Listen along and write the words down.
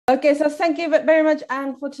Okay, so thank you very much,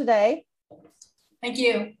 Anne, for today. Thank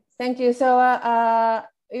you. Thank you. So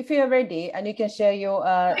if you're ready, and you can share your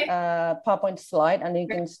PowerPoint slide, and you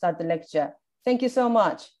can start the lecture. Thank you so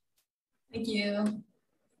much. Thank you.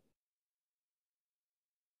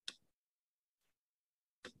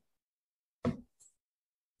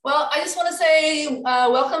 Well, I just want to say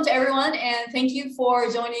welcome to everyone, and thank you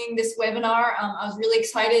for joining this webinar. I was really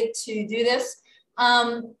excited to do this.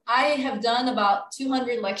 I have done about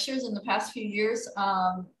 200 lectures in the past few years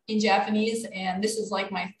in Japanese, and this is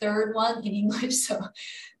like my third one in English. So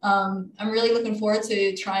I'm really looking forward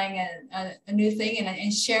to trying a new thing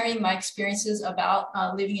and sharing my experiences about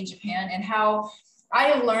living in Japan and how I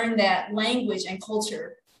have learned that language and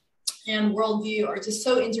culture and worldview are just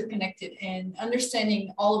so interconnected, and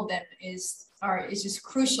understanding all of them is just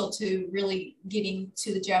crucial to really getting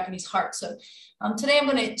to the Japanese heart. So today I'm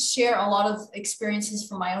going to share a lot of experiences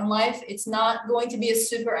from my own life. It's not going to be a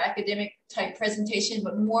super academic type presentation,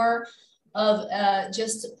 but more of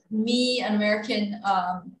just me, an American,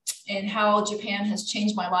 and how Japan has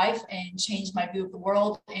changed my life and changed my view of the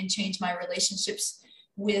world and changed my relationships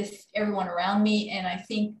with everyone around me. And I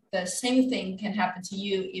think the same thing can happen to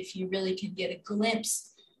you if you really can get a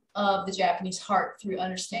glimpse of the Japanese heart through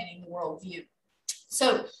understanding the worldview.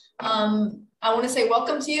 So I want to say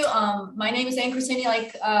welcome to you. My name is Anne Crescini,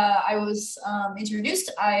 like I was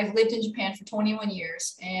introduced. I've lived in Japan for 21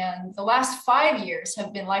 years, and the last 5 years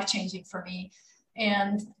have been life-changing for me.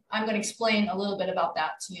 And I'm going to explain a little bit about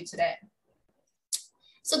that to you today.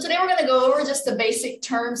 So today we're going to go over just the basic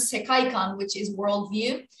terms, Sekaikan, which is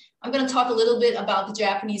worldview. I'm going to talk a little bit about the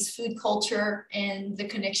Japanese food culture and the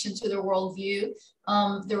connection to their worldview,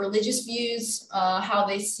 the religious views, how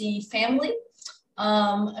they see family,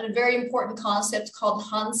 and a very important concept called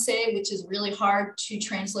hansei, which is really hard to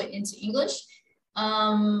translate into English,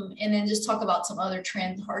 and then just talk about some other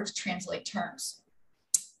hard to translate terms.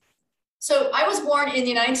 So I was born in the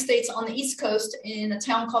United States on the East Coast in a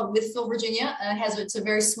town called Wytheville, Virginia. It's a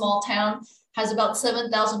very small town, has about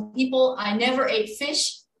 7,000 people. I never ate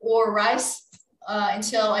fish or rice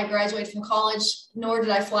until I graduated from college, nor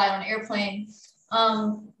did I fly on an airplane.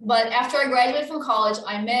 But after I graduated from college,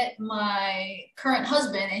 I met my current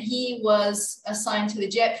husband, and he was assigned to the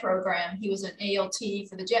JET program. He was an ALT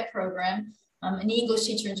for the JET program, an English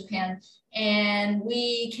teacher in Japan. And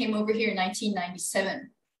we came over here in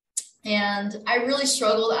 1997. And I really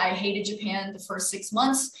struggled. I hated Japan the first 6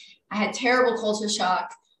 months. I had terrible culture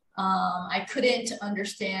shock. I couldn't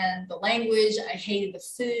understand the language. I hated the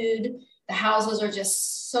food. The houses are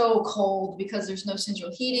just so cold because there's no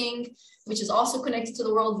central heating, which is also connected to the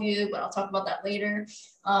worldview, but I'll talk about that later.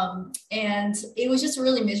 And it was just a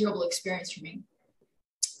really miserable experience for me.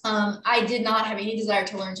 I did not have any desire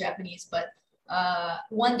to learn Japanese, but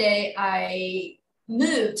one day I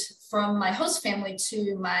moved from my host family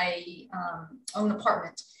to my own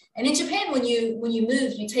apartment. And in Japan, when you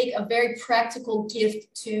move, you take a very practical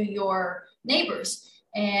gift to your neighbors,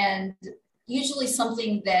 and usually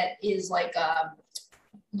something that is like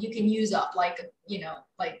you can use up, like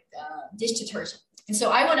dish detergent. And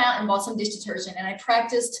so I went out and bought some dish detergent, and I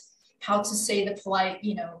practiced how to say the polite,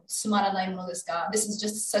 sumaranai mono desu ka? This is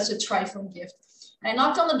just such a trifling gift. And I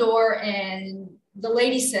knocked on the door, and the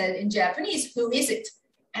lady said in Japanese, "Who is it?"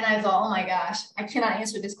 And I thought, oh my gosh, I cannot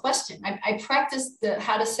answer this question. I practiced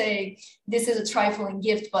how to say, this is a trifling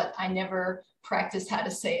gift, but I never practiced how to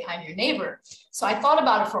say, I'm your neighbor. So I thought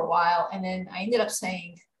about it for a while, and then I ended up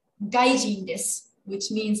saying, gaijin desu, which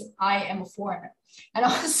means I am a foreigner. And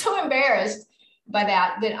I was so embarrassed by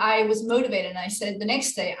that I was motivated. And I said, the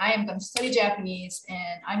next day, I am going to study Japanese,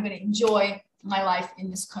 and I'm going to enjoy my life in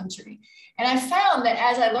this country. And I found that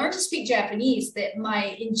as I learned to speak Japanese, that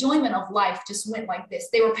my enjoyment of life just went like this.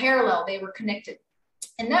 They were parallel, they were connected.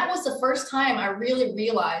 And that was the first time I really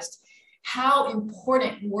realized how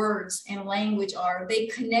important words and language are. They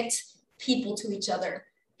connect people to each other.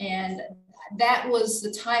 And that was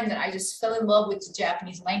the time that I just fell in love with the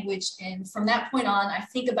Japanese language. And from that point on, I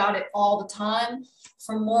think about it all the time,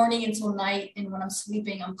 from morning until night. And when I'm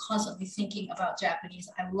sleeping, I'm constantly thinking about Japanese.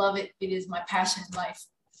 I love it. It is my passion in life.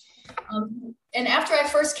 And after I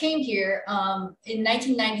first came here in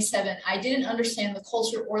 1997, I didn't understand the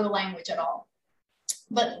culture or the language at all.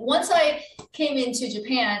 But once I came into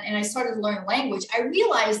Japan and I started to learn language, I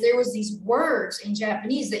realized there was these words in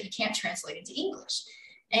Japanese that you can't translate into English.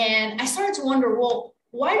 And I started to wonder, well,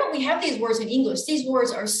 why don't we have these words in English? These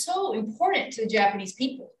words are so important to the Japanese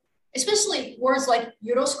people, especially words like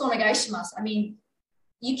yoroshiku onegaishimasu. I mean,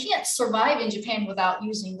 you can't survive in Japan without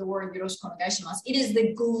using the word yoroshiku onegaishimasu. It is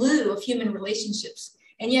the glue of human relationships.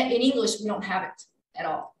 And yet in English, we don't have it at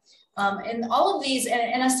all. And all of these,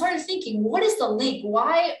 and I started thinking, what is the link?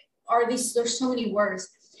 Why are there's so many words?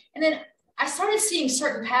 And then I started seeing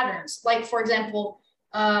certain patterns, like for example,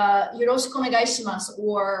 yoroshiku onegai shimasu,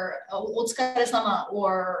 or otsukaresama,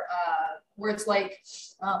 or words like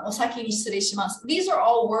osaki ni shitsurei shimasu. These are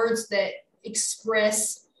all words that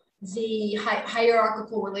express the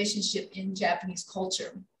hierarchical relationship in Japanese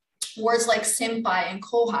culture. Words like senpai and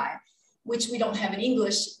kohai, which we don't have in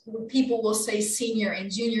English. People will say senior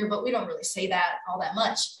and junior, but we don't really say that all that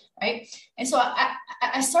much, right? And so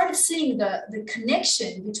I started seeing the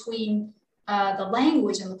connection between the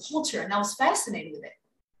language and the culture, and I was fascinated with it.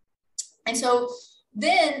 And so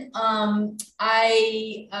then after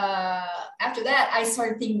that, I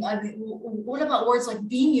started thinking, what about words like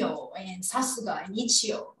binyo and sasuga and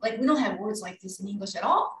ichio? Like, we don't have words like this in English at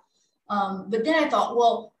all. But then I thought,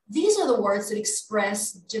 well, these are the words that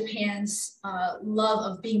express Japan's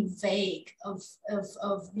love of being vague, of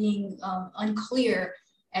being unclear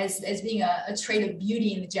as being a trait of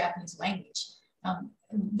beauty in the Japanese language.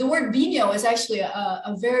 The word binyo is actually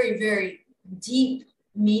a very, very deep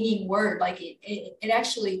meaning word. Like it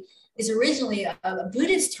actually is originally a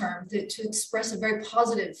Buddhist term to express a very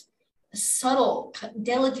positive, subtle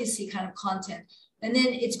delicacy kind of content. And then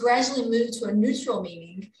it's gradually moved to a neutral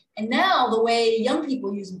meaning. And now the way young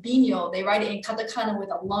people use binyo, they write it in katakana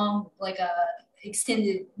with a long, like a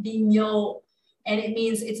extended binyo. And it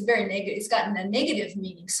means it's very negative. It's gotten a negative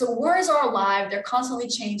meaning. So words are alive. They're constantly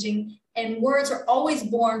changing. And words are always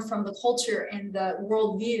born from the culture and the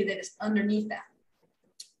worldview that is underneath that.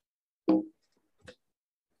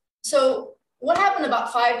 So what happened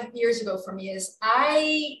about 5 years ago for me is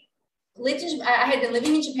I had been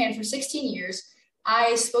living in Japan for 16 years.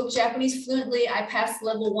 I spoke Japanese fluently. I passed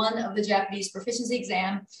level 1 of the Japanese proficiency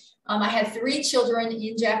exam. I had 3 children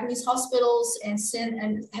in Japanese hospitals and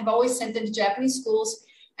have always sent them to Japanese schools.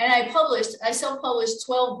 And I self-published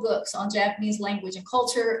 12 books on Japanese language and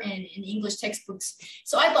culture and in English textbooks.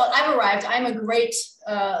 So I thought, I've arrived. I'm a great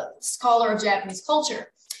scholar of Japanese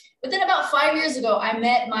culture. But then about 5 years ago, I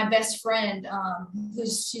met my best friend,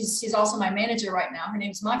 she's also my manager right now. Her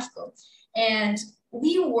name's Makiko. And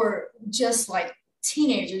we were just like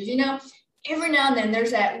teenagers, you know. Every now and then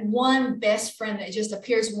there's that one best friend that just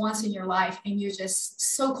appears once in your life and you're just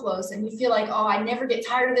so close and you feel like, oh, I never get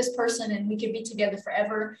tired of this person and we could be together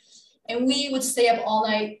forever. And we would stay up all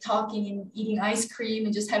night talking and eating ice cream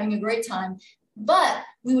and just having a great time. But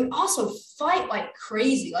we would also fight like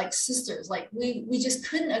crazy, like sisters. Like we just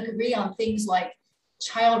couldn't agree on things like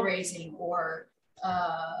child raising or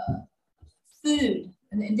food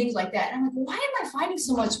and things like that. And I'm like, why am I fighting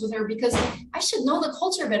so much with her? Because I should know the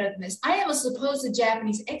culture better than this. I am a supposed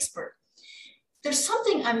Japanese expert. There's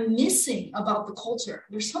something I'm missing about the culture.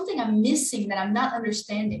 There's something I'm missing that I'm not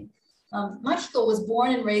understanding. Makiko was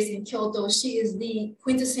born and raised in Kyoto. She is the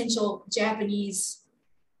quintessential Japanese,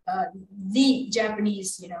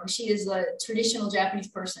 you know, she is a traditional Japanese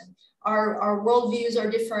person. Our worldviews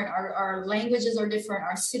are different. Our languages are different.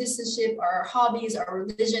 Our citizenship, our hobbies, our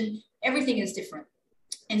religion, everything is different.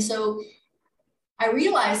 And so I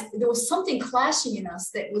realized there was something clashing in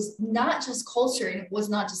us that was not just culture and it was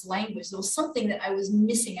not just language. There was something that I was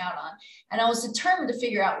missing out on. And I was determined to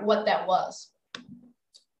figure out what that was.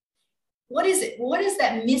 What is it? What is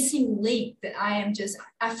that missing link that I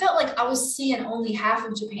felt like I was seeing only half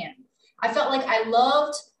of Japan. I felt like I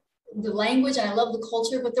loved the language and I loved the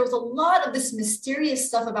culture, but there was a lot of this mysterious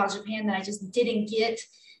stuff about Japan that I just didn't get.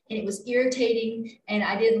 And it was irritating and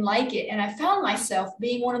I didn't like it. And I found myself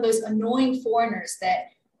being one of those annoying foreigners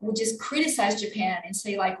that would just criticize Japan and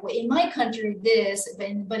say like, well, in my country, this,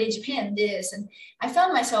 but in Japan, this. And I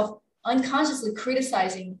found myself unconsciously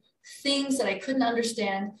criticizing things that I couldn't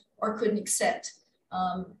understand or couldn't accept.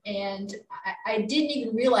 And I didn't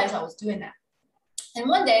even realize I was doing that. And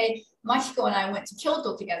one day, Makiko and I went to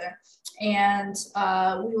Kyoto together and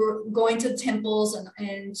we were going to the temples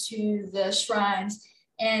and to the shrines.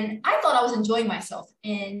 And I thought I was enjoying myself.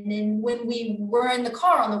 And then when we were in the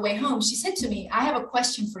car on the way home, she said to me, I have a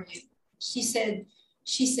question for you. She said,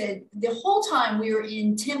 the whole time we were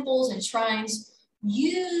in temples and shrines,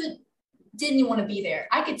 you didn't want to be there.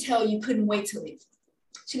 I could tell you couldn't wait to leave.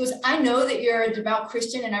 She goes, I know that you're a devout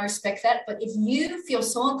Christian and I respect that, but if you feel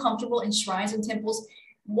so uncomfortable in shrines and temples,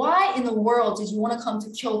 why in the world did you want to come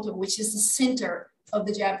to Kyoto, which is the center of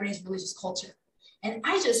the Japanese religious culture? And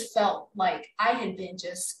I just felt like I had been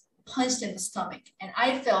just punched in the stomach. And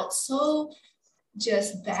I felt so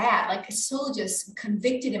just bad, like so just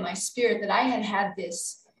convicted in my spirit that I had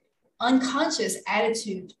this unconscious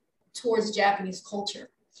attitude towards Japanese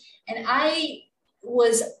culture. And I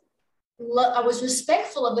was I was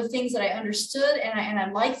respectful of the things that I understood, and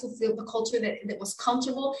I liked the culture that was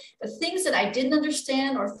comfortable. The things that I didn't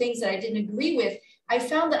understand or things that I didn't agree with, I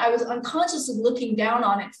found that I was unconsciously looking down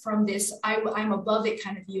on it from this I'm above it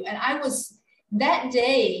kind of view. And that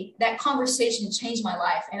day, that conversation changed my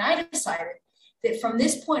life. And I decided that from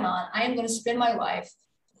this point on, I am going to spend my life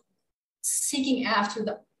seeking after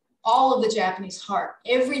all of the Japanese heart,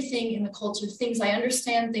 everything in the culture, things I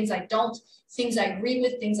understand, things I don't, things I agree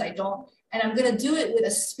with, things I don't. And I'm going to do it with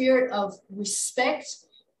a spirit of respect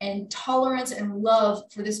and tolerance and love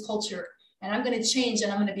for this culture. And I'm going to change,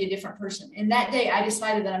 and I'm going to be a different person. And that day I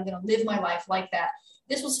decided that I'm going to live my life like that.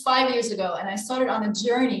 This was 5 years ago. And I started on a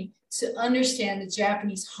journey to understand the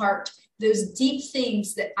Japanese heart, those deep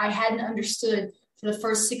things that I hadn't understood for the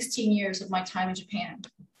first 16 years of my time in Japan.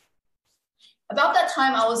 About that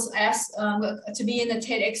time, I was asked to be in the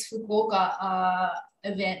TEDx Fukuoka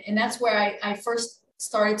event. And that's where I first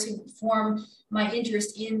started to form my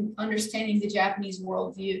interest in understanding the Japanese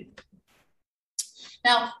worldview.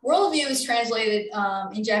 Now, worldview is translated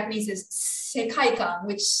in Japanese as Sekaikan,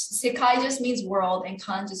 which Sekai just means world and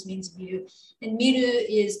kan just means view. And miru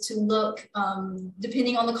is to look.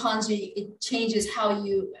 Depending on the kanji, it changes how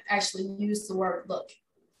you actually use the word look.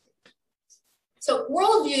 So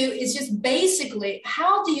worldview is just basically,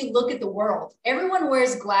 how do you look at the world? Everyone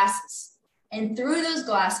wears glasses. And through those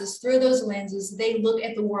glasses, through those lenses, they look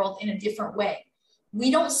at the world in a different way. We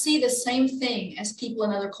don't see the same thing as people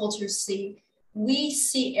in other cultures see. We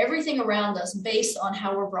see everything around us based on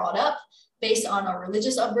how we're brought up, based on our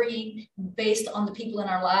religious upbringing, based on the people in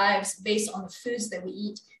our lives, based on the foods that we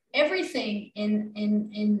eat. Everything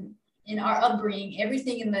in our upbringing,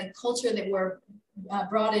 everything in the culture that we're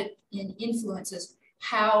brought in influences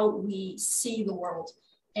how we see the world.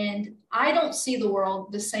 And I don't see the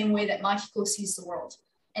world the same way that Makiko sees the world.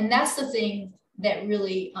 And that's the thing that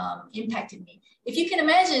really impacted me. If you can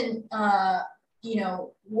imagine,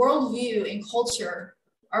 worldview and culture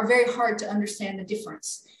are very hard to understand the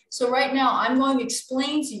difference. So right now, I'm going to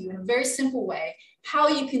explain to you in a very simple way how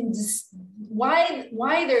you can,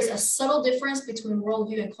 why there's a subtle difference between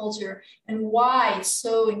worldview and culture, and why it's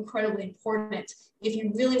so incredibly important if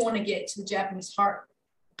you really want to get to the Japanese heart.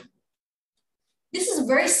 This is a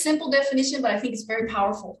very simple definition, but I think it's very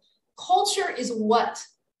powerful. Culture is what,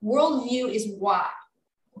 worldview is why,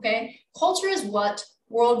 okay? Culture is what,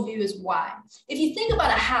 worldview is why. If you think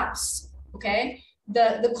about a house, okay,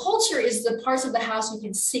 the culture is the parts of the house you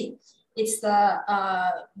can see. It's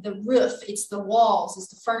the roof, it's the walls, it's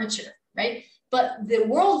the furniture, right? But the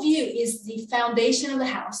worldview is the foundation of the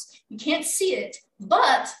house. You can't see it,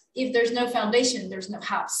 but if there's no foundation, there's no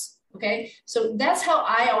house, okay? So that's how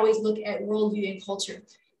I always look at worldview and culture.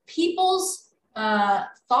 People's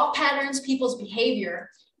thought patterns, people's behavior,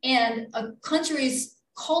 and a country's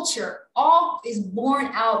culture all is born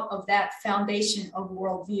out of that foundation of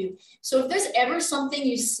worldview. So if there's ever something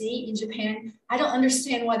you see in Japan, I don't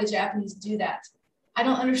understand why the Japanese do that. I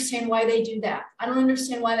don't understand why they do that. I don't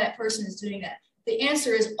understand why that person is doing that. The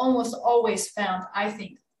answer is almost always found, I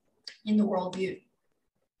think, in the worldview.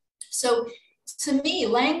 So to me,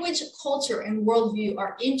 language, culture, and worldview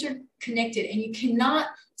are interconnected, and you cannot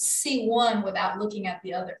see one without looking at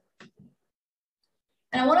the other.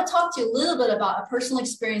 And I want to talk to you a little bit about a personal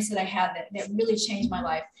experience that I had that really changed my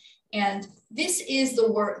life. And this is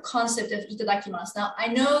the concept of itadakimasu. Now, I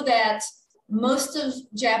know that most of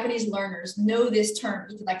Japanese learners know this term,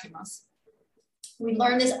 itadakimasu.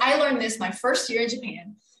 I learned this my first year in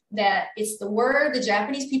Japan, that it's the word the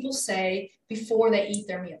Japanese people say before they eat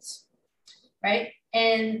their meals, right?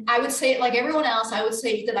 And I would say it like everyone else, I would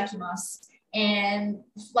say itadakimasu. And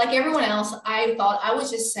like everyone else, I thought I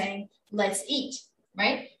was just saying, let's eat,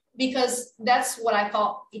 right? Because that's what I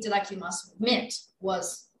thought itadakimasu meant,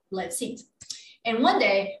 was let's eat. And one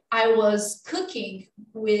day I was cooking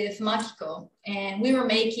with Makiko, and we were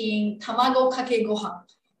making tamago kake gohan,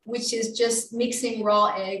 which is just mixing raw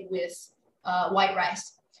egg with white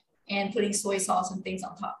rice and putting soy sauce and things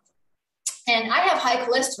on top. And I have high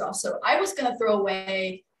cholesterol, so I was going to throw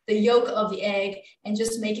away the yolk of the egg and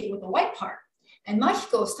just make it with the white part. And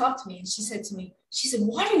Makiko stopped me and she said,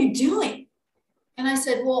 what are you doing? And I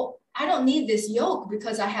said, well, I don't need this yolk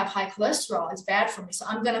because I have high cholesterol. It's bad for me, so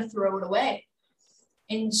I'm going to throw it away.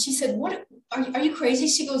 And she said, what, are you crazy?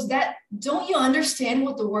 She goes, don't you understand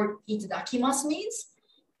what the word itadakimasu means?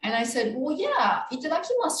 And I said, well, yeah,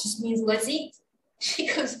 itadakimasu just means let's eat.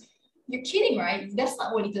 She goes, you're kidding, right? That's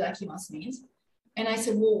not what itadakimasu means. And I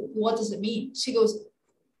said, well, what does it mean? She goes,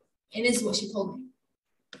 and this is what she told me.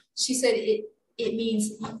 She said, it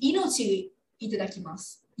means inochi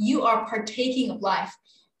itadakimasu. You are partaking of life.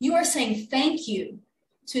 You are saying thank you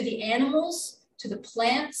to the animals, to the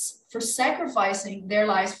plants for sacrificing their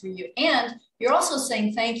lives for you. And you're also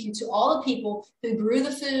saying thank you to all the people who grew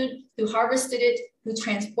the food, who harvested it, who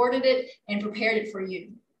transported it, and prepared it for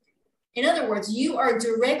you. In other words, you are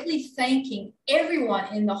directly thanking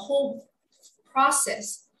everyone in the whole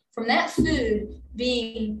process, from that food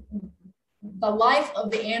being the life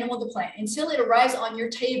of the animal, the plant, until it arrives on your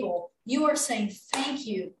table. You are saying thank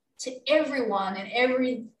you to everyone and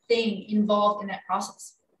everything involved in that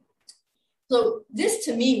process. So this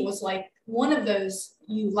to me was like one of those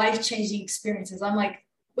life-changing experiences. I'm like,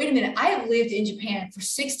 wait a minute, I have lived in Japan for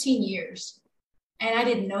 16 years and I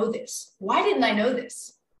didn't know this. Why didn't I know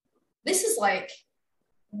this? This is like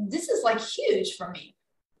huge for me.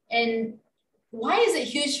 And why is it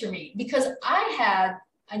huge for me? Because I had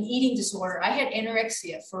an eating disorder. I had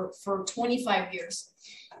anorexia for 25 years.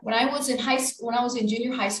 When I was in high school, when I was in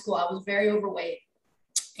junior high school, I was very overweight.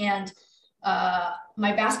 And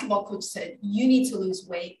my basketball coach said, you need to lose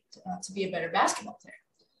weight to be a better basketball player.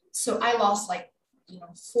 So I lost like,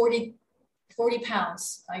 40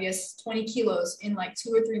 pounds, I guess 20 kilos in like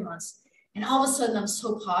 2 or 3 months. And all of a sudden I'm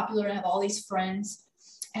so popular and I have all these friends.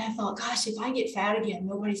 And I thought, gosh, if I get fat again,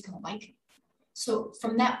 nobody's going to like me. So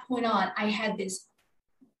from that point on, I had this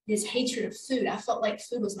hatred of food. I felt like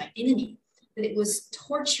food was my enemy, that it was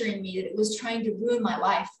torturing me, that it was trying to ruin my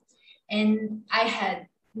life. And I had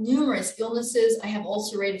numerous illnesses. I have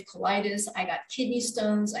ulcerative colitis. I got kidney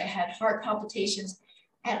stones. I had heart palpitations.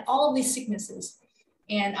 I had all of these sicknesses.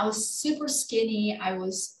 And I was super skinny. I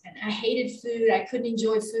hated food. I couldn't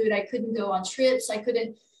enjoy food. I couldn't go on trips. I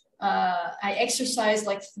exercised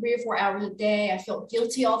like 3 or 4 hours a day. I felt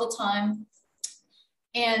guilty all the time.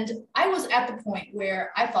 And I was at the point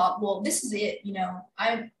where I thought, well, this is it.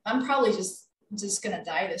 I'm probably just going to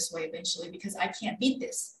die this way eventually because I can't beat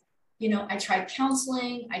this. I tried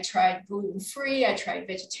counseling. I tried gluten-free. I tried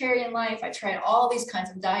vegetarian life. I tried all these kinds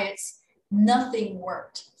of diets. Nothing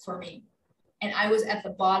worked for me. And I was at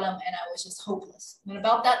the bottom and I was just hopeless. And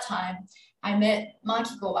about that time, I met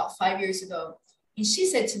Makiko about 5 years ago. And she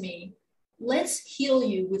said to me, let's heal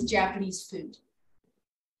you with Japanese food.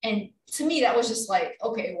 And to me, that was just like,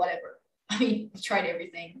 okay, whatever. I mean, I've tried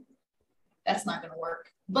everything. That's not going to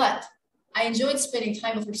work. But I enjoyed spending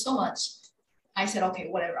time with her so much. I said, okay,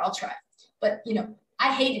 whatever, I'll try. But,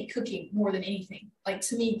 I hated cooking more than anything. Like,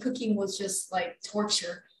 to me, cooking was just like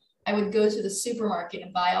torture. I would go to the supermarket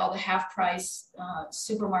and buy all the half-price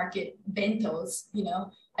supermarket bentos.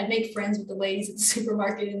 I'd make friends with the ladies at the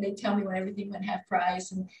supermarket and they'd tell me when everything went half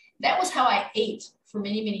price. And that was how I ate for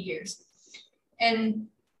many, many years. And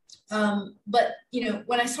but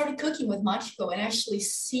when I started cooking with Makiko and actually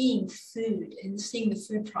seeing food and seeing the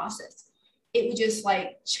food process, it would just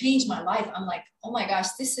like change my life. I'm like, oh my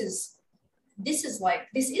gosh, this is life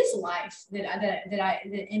and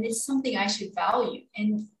it's something I should value.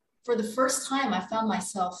 And for the first time, I found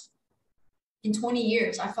myself in 20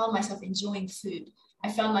 years, I found myself enjoying food.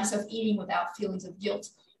 I found myself eating without feelings of guilt.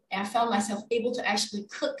 And I found myself able to actually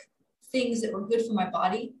cook things that were good for my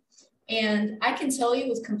body. And I can tell you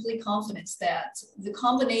with complete confidence that the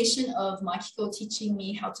combination of Makiko teaching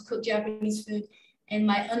me how to cook Japanese food and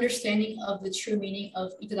my understanding of the true meaning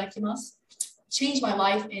of itadakimasu changed my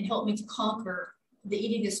life and helped me to conquer the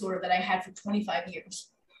eating disorder that I had for 25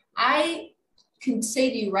 years. I can say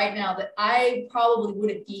to you right now that I probably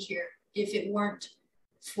wouldn't be here if it weren't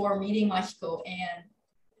for meeting Makiko and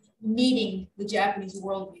meeting the Japanese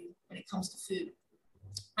worldview when it comes to food.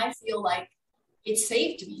 I feel like it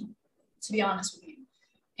saved me, to be honest with you.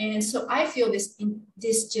 And so I feel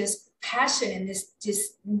this just passion and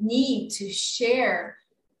this need to share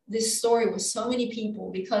this story with so many people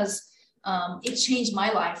because it changed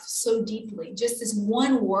my life so deeply. Just this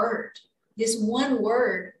one word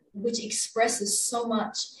which expresses so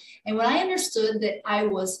much. And when I understood that I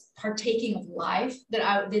was partaking of life,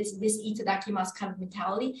 this itadakimasu kind of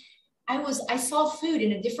mentality, I saw food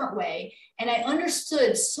in a different way. And I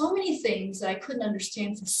understood so many things that I couldn't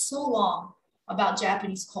understand for so long about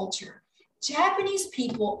Japanese culture. Japanese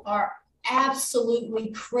people are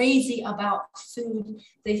absolutely crazy about food.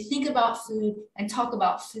 They think about food and talk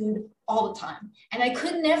about food all the time. And I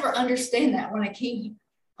could never understand that when I came here.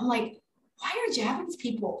 I'm like, why are Japanese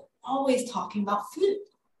people always talking about food?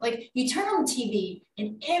 Like, you turn on the TV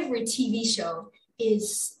and every TV show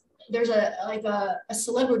there's a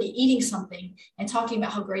celebrity eating something and talking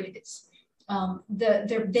about how great it is.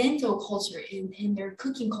 Their bento culture and their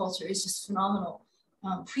cooking culture is just phenomenal.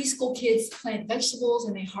 Preschool kids plant vegetables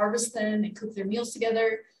and they harvest them and cook their meals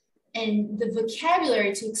together. And the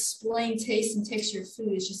vocabulary to explain taste and texture of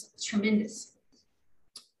food is just tremendous.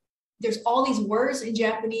 there's all these words in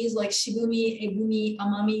Japanese like shibumi, egumi,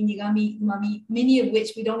 amami, nigami, umami, many of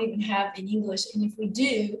which we don't even have in English. And if we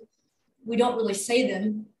do, we don't really say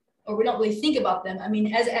them, or we don't really think about them. I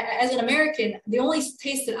mean, as an American, the only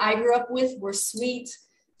tastes that I grew up with were sweet,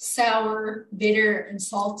 sour, bitter, and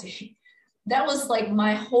salty. That was like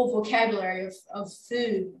my whole vocabulary of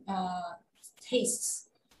food tastes.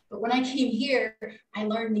 But when I came here, I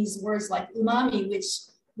learned these words like umami, which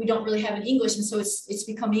we don't really have in English, and so it's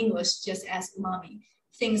become English just as umami.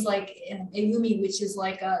 Things like egumi, which is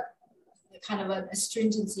like a kind of a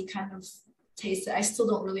astringency kind of taste that I still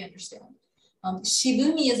don't really understand.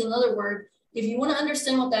 Shibumi is another word. If you want to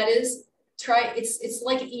understand what that is, try. It's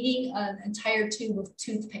like eating an entire tube of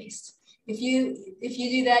toothpaste. If you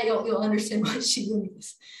do that, you'll understand what shibumi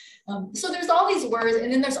is. So there's all these words,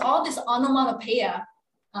 and then there's all this onomatopoeia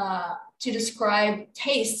to describe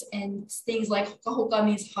taste, and things like hoka hoka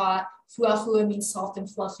means hot, fua fua means soft and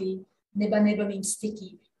fluffy, neba neba means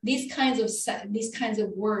sticky. These kinds of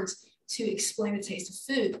words to explain the taste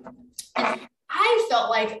of food. And I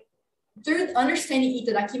felt like through understanding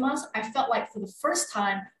itadakimasu, I felt like for the first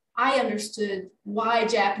time I understood why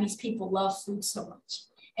Japanese people love food so much.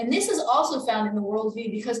 And this is also found in the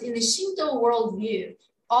worldview, because in the Shinto worldview,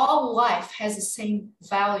 all life has the same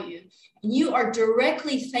value, and you are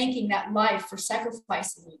directly thanking that life for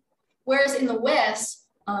sacrificing it. Whereas in the West,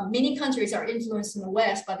 many countries are influenced in the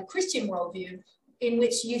West by the Christian worldview, in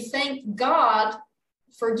which you thank God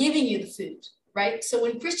for giving you the food, right? So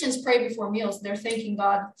when Christians pray before meals, they're thanking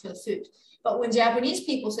God for the food. But when Japanese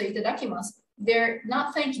people say itadakimasu, they're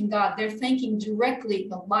not thanking God, they're thanking directly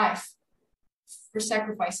the life for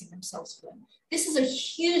sacrificing themselves for them. This is a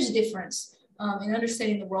huge difference in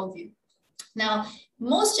understanding the worldview. Now,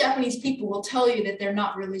 most Japanese people will tell you that they're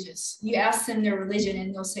not religious. You ask them their religion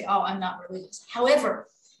and they'll say, oh, I'm not religious. However,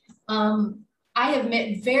 I have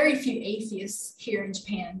met very few atheists here in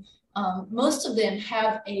Japan. Most of them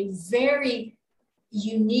have a very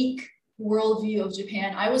unique worldview of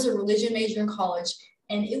Japan. I was a religion major in college,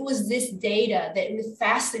 and it was this data that really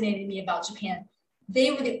fascinated me about Japan.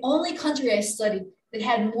 They were the only country I studied that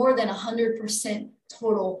had more than 100%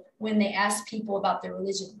 total when they asked people about their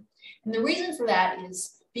religion. And the reason for that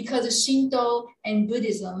is because Shinto and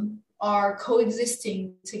Buddhism are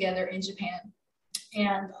coexisting together in Japan,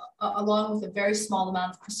 and along with a very small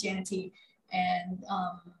amount of Christianity and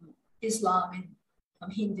Islam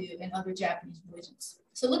and Hindu and other Japanese religions.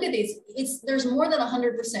 So look at these. There's more than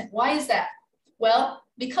 100%. Why is that? Well,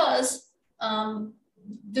 because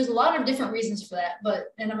there's a lot of different reasons for that,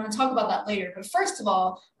 and I'm going to talk about that later. But first of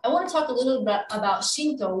all, I want to talk a little bit about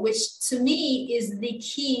Shinto, which to me is the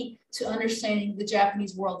key to understanding the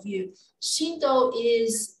Japanese worldview. Shinto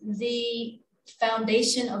is the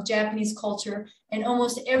foundation of Japanese culture, and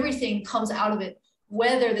almost everything comes out of it,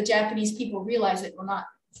 whether the Japanese people realize it or not.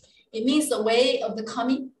 It means the way of the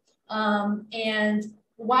kami, and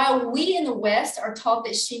while we in the West are taught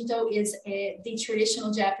that Shinto is the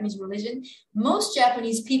traditional Japanese religion, most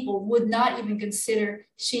Japanese people would not even consider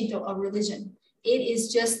Shinto a religion. It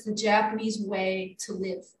is just the Japanese way to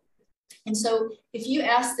live. And so if you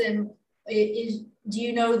ask them, do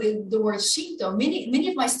you know the word Shinto? Many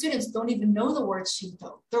of my students don't even know the word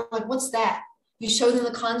Shinto. They're like, what's that? You show them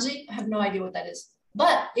the kanji? I have no idea what that is.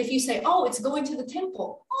 But if you say, oh, it's going to the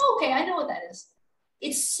temple. Oh, okay, I know what that is.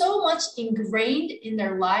 It's so much ingrained in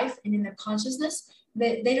their life and in their consciousness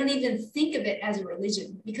that they don't even think of it as a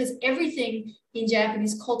religion, because everything in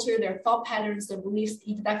Japanese culture, their thought patterns, their beliefs,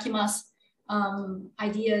 itadakimasu,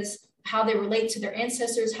 ideas, how they relate to their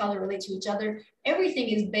ancestors, how they relate to each other, everything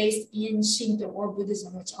is based in Shinto or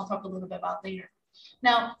Buddhism, which I'll talk a little bit about later.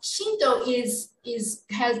 Now, Shinto has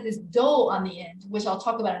this do on the end, which I'll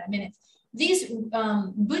talk about in a minute. These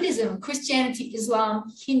Buddhism, Christianity,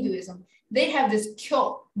 Islam, Hinduism, they have this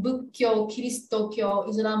kyo, Bukkyo, Kiristo-kyo,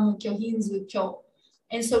 Islam-kyo, Hindu-kyo.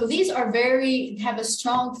 And so these are have a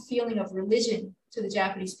strong feeling of religion to the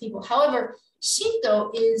Japanese people. However,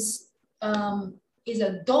 Shinto is a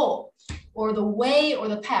do, or the way or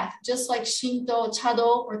the path, just like Shinto,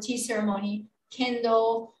 Chado, or tea ceremony,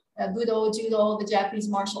 Kendo, Budo, Judo, the Japanese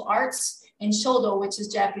martial arts, and Shodo, which is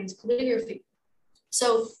Japanese calligraphy.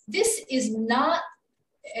 So this is not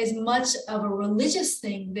as much of a religious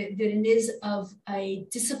thing that it is of a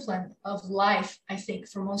discipline of life, I think,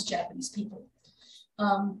 for most Japanese people.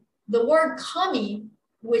 The word kami,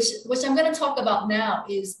 which I'm going to talk about now,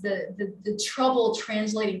 is the trouble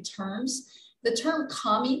translating terms. The term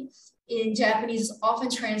kami in Japanese is often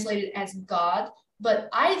translated as God, but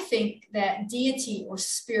I think that deity or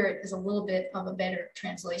spirit is a little bit of a better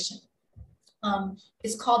translation.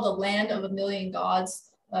 It's called the land of a million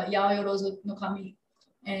gods, Yaoyorozu no Kami.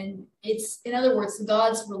 And it's, in other words, the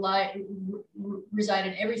gods reside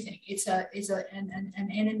in everything. It's an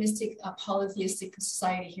animistic, polytheistic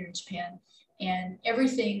society here in Japan. And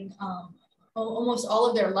everything, almost all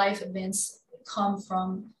of their life events come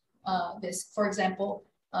from this. For example,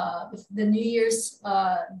 the New Year's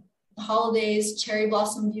holidays, cherry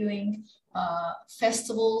blossom viewing,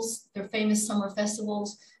 festivals, their famous summer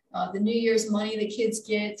festivals, the New Year's money the kids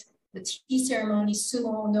get, the tea ceremony,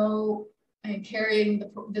 sumo no, and carrying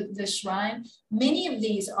the shrine. Many of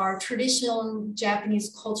these are traditional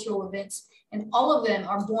Japanese cultural events, and all of them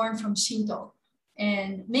are born from Shinto.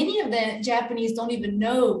 And many of the Japanese don't even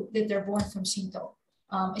know that they're born from Shinto,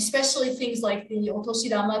 especially things like the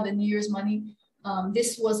otoshidama, the New Year's money.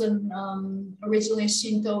 This was originally a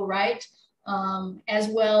Shinto rite, as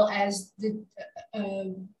well as the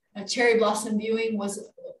cherry blossom viewing was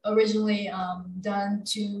originally done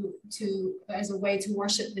as a way to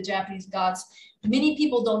worship the Japanese gods. Many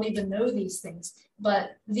people don't even know these things,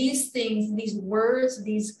 but these things, these words,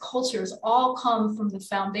 these cultures all come from the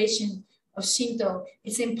foundation of Shinto.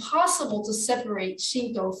 It's impossible to separate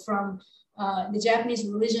Shinto from the Japanese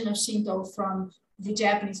religion of Shinto from the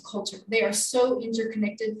Japanese culture. They are so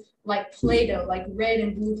interconnected, like Play-Doh, like red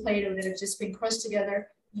and blue Play-Doh that have just been crushed together.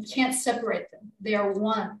 You can't separate them. They are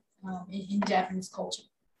one in Japanese culture.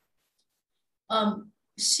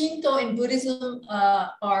 Shinto and Buddhism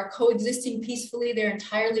are coexisting peacefully. They're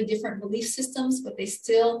entirely different belief systems, but they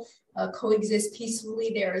still coexist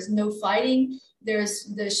peacefully. There is no fighting.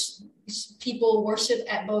 There's people worship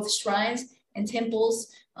at both shrines and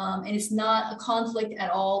temples, and it's not a conflict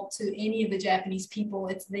at all to any of the Japanese people.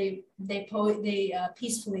 They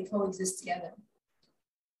peacefully coexist together.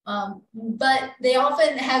 But they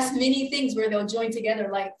often have many things where they'll join together.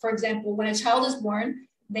 Like, for example, when a child is born,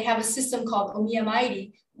 they have a system called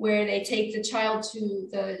omiyamairi, where they take the child to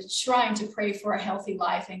the shrine to pray for a healthy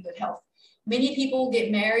life and good health. Many people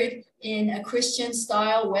get married in a Christian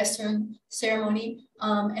style, Western ceremony,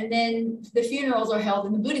 and then the funerals are held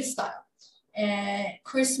in the Buddhist style. And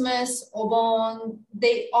Christmas, Obon,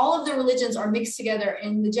 all of the religions are mixed together.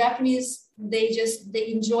 And the Japanese, they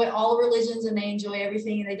enjoy all religions and they enjoy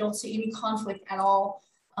everything, and they don't see any conflict at all,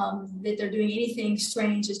 that they're doing anything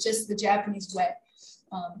strange. It's just the Japanese way.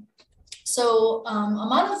 So a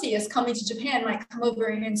monotheist coming to Japan might come over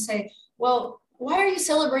and say, well, why are you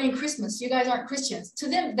celebrating Christmas? You guys aren't Christians. To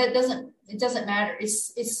them, it doesn't matter.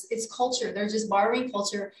 It's culture. They're just borrowing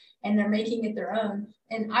culture and they're making it their own.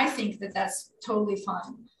 And I think that that's totally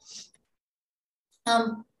fine.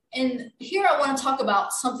 And here I want to talk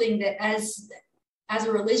about something that as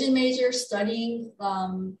a religion major studying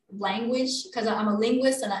language, because I'm a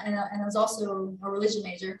linguist and I was also a religion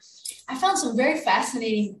major, I found some very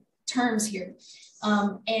fascinating terms here.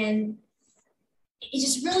 And it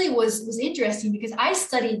just really was interesting because I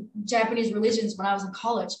studied Japanese religions when I was in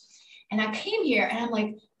college. And I came here and I'm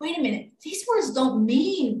like, wait a minute, these words don't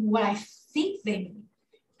mean what I think they mean.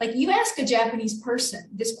 Like, you ask a Japanese person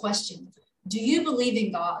this question, do you believe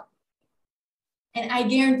in God? And I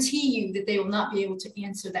guarantee you that they will not be able to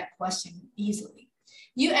answer that question easily.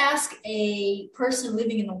 You ask a person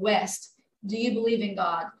living in the West, do you believe in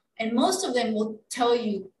God? And most of them will tell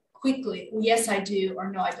you quickly, well, yes, I do,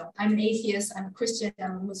 or no, I don't. I'm an atheist, I'm a Christian,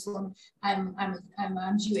 I'm a Muslim,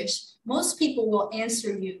 I'm Jewish. Most people will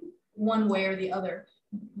answer you one way or the other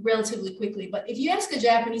relatively quickly. But if you ask a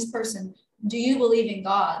Japanese person, do you believe in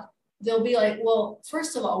God? They'll be like, well,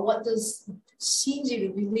 first of all, what does shinji to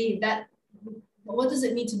believe? What does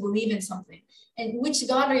it mean to believe in something? And which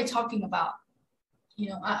God are you talking about? You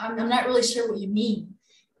know, I'm not really sure what you mean.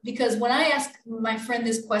 Because when I asked my friend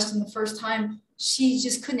this question the first time, she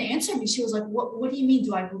just couldn't answer me. She was like, what do you mean,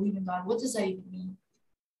 do I believe in God? What does that even mean?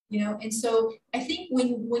 You know, and so I think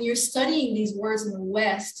when you're studying these words in the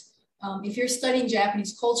West, if you're studying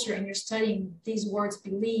Japanese culture and you're studying these words,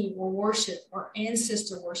 believe or worship or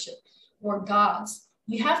ancestor worship or gods,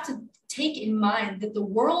 you have to take in mind that the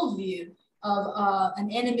worldview of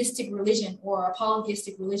an animistic religion or a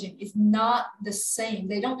polytheistic religion is not the same.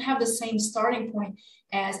 They don't have the same starting point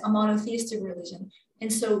as a monotheistic religion.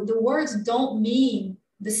 And so the words don't mean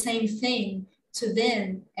the same thing to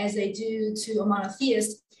them as they do to a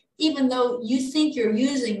monotheist, even though you think you're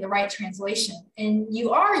using the right translation. And you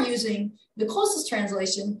are using the closest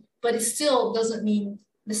translation, but it still doesn't mean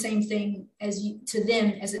the same thing to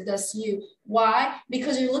them as it does to you. Why?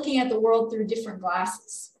 Because you're looking at the world through different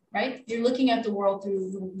glasses, right? You're looking at the world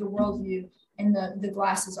through the worldview, and the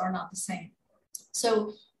glasses are not the same.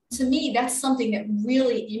 So to me, that's something that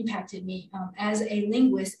really impacted me as a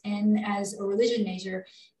linguist and as a religion major,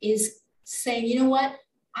 is saying, you know what?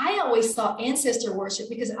 I always saw ancestor worship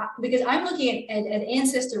because I'm looking at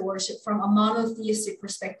ancestor worship from a monotheistic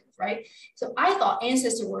perspective, right? So I thought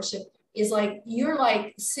ancestor worship is like, you're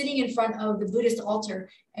like sitting in front of the Buddhist altar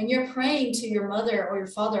and you're praying to your mother or your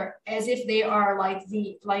father as if they are like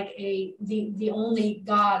the only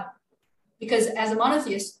God, because as a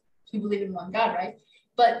monotheist, we believe in one God, right?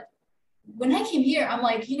 But when I came here, I'm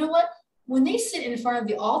like, you know what? When they sit in front of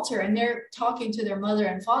the altar and they're talking to their mother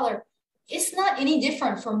and father, it's not any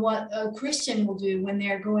different from what a Christian will do when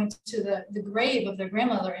they're going to the grave of their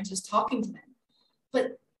grandmother and just talking to them.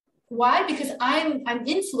 But why? Because I'm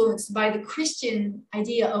influenced by the Christian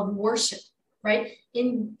idea of worship, right?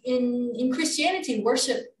 In Christianity,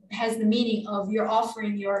 worship has the meaning of you're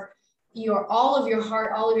offering your all of your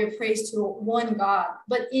heart, all of your praise to one God.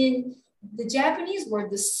 But in the Japanese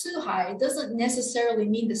word, the suhai, it doesn't necessarily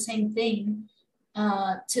mean the same thing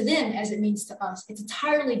to them as it means to us. It's an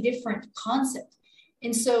entirely different concept.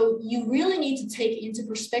 And so you really need to take into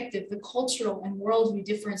perspective the cultural and worldview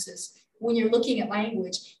differences when you're looking at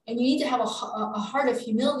language. And you need to have a heart of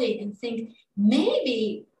humility and think,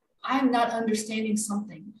 maybe I'm not understanding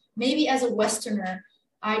something. Maybe as a Westerner,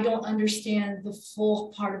 I don't understand the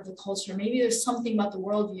full part of the culture. Maybe there's something about the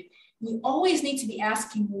worldview. You always need to be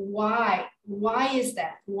asking why. Why is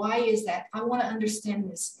that? Why is that? I want to understand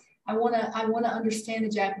this. I want to understand the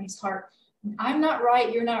Japanese heart. I'm not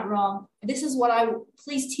right. You're not wrong. This is what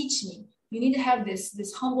please teach me. You need to have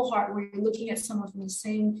this humble heart where you're looking at someone from the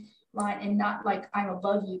same line and not like I'm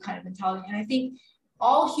above you kind of mentality. And I think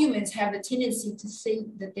all humans have the tendency to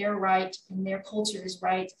think that they're right and their culture is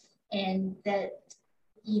right, and that,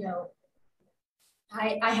 you know,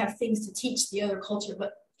 I have things to teach the other culture.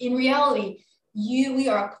 But in reality, we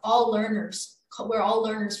are all learners. We're all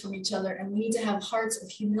learners from each other, and we need to have hearts of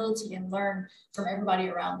humility and learn from everybody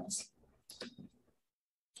around us.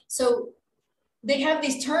 So they have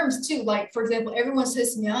these terms too, like, for example, everyone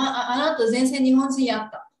says to me,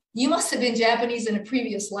 you must have been Japanese in a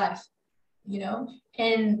previous life, you know?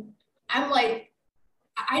 And I'm like,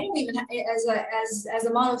 I don't even, as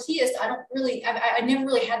a monotheist, I never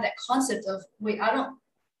really had that concept of, wait, I don't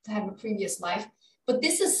have a previous life. But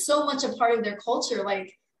this is so much a part of their culture,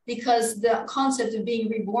 like, because the concept of being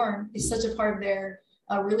reborn is such a part of their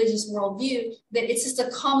religious worldview, that it's just a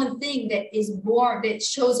common thing that is born, that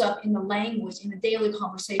shows up in the language, in the daily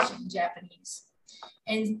conversation in Japanese.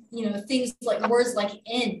 And, you know, things like words like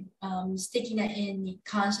en, sticking that in,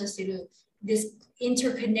 kansha, this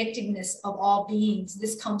interconnectedness of all beings.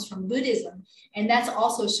 This comes from Buddhism, and that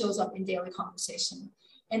also shows up in daily conversation.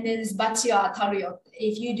 And then this bachiya ataruyo,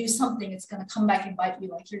 if you do something, it's going to come back and bite you,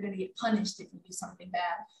 like you're going to get punished if you do something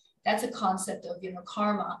bad. That's a concept of, you know,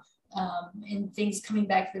 karma, and things coming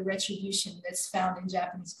back to the retribution that's found in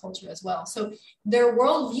Japanese culture as well. So their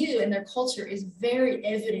worldview and their culture is very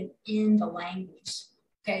evident in the language.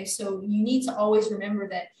 Okay, so you need to always remember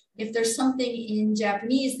that if there's something in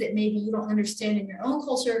Japanese that maybe you don't understand in your own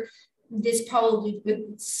culture, this probably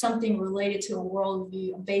is something related to a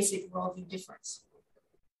worldview, a basic worldview difference.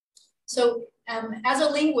 So as a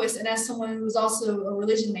linguist and as someone who's also a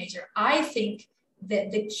religion major, I think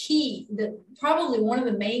that probably one of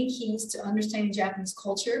the main keys to understanding Japanese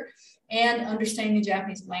culture and understanding the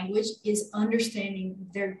Japanese language is understanding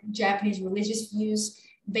their Japanese religious views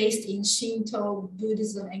based in Shinto,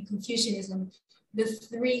 Buddhism, and Confucianism.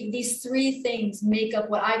 These three things make up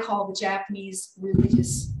what I call the Japanese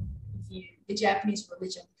religious view, the Japanese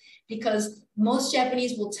religion, because most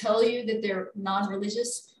Japanese will tell you that they're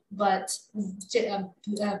non-religious, but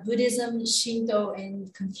Buddhism, Shinto,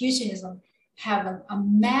 and Confucianism have a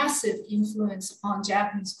massive influence on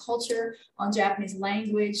Japanese culture, on Japanese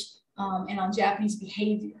language, and on Japanese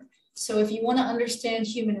behavior. So if you want to understand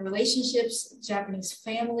human relationships, Japanese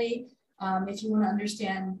family, if you want to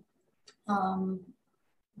understand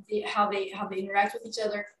how they interact with each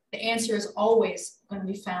other, the answer is always going to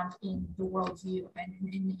be found in the worldview and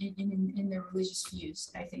in their religious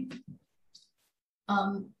views, I think.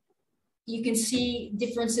 You can see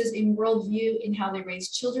differences in worldview in how they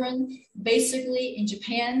raise children. Basically, in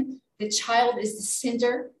Japan, the child is the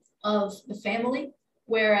center of the family,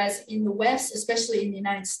 whereas in the West, especially in the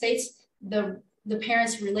United States, the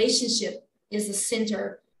parents' relationship is the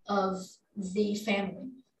center of the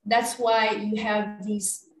family. That's why you have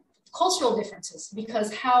these cultural differences,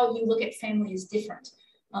 because how you look at family is different.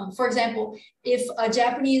 For example, if a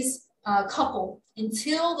Japanese couple,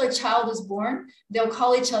 until their child is born, they'll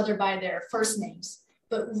call each other by their first names.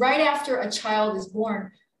 But right after a child is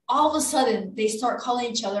born, all of a sudden they start calling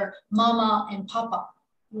each other mama and papa.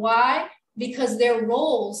 Why? Because their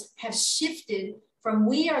roles have shifted from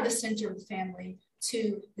we are the center of the family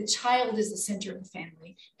to the child is the center of the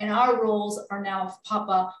family, and our roles are now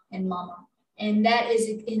papa and mama. And that is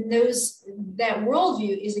that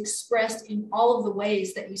worldview is expressed in all of the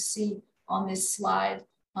ways that you see on this slide.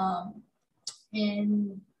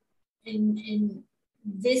 And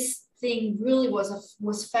this thing really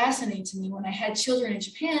was fascinating to me when I had children in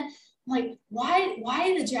Japan. I'm like, why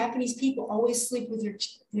do the Japanese people always sleep with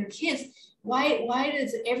their kids? Why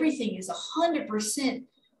does everything is 100%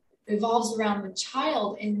 evolves around the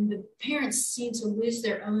child, and the parents seem to lose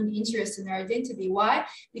their own interest in their identity? Why?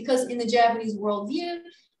 Because in the Japanese worldview,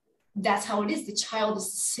 that's how it is. The child is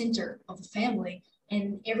the center of the family,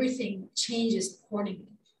 and everything changes accordingly.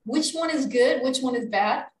 Which one is good? Which one is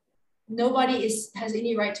bad? Nobody has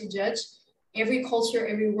any right to judge. Every culture,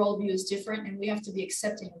 every worldview is different, and we have to be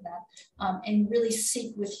accepting of that, and really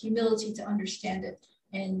seek with humility to understand it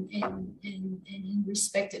and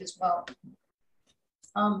respect it as well.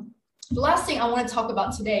 The last thing I want to talk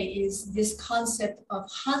about today is this concept of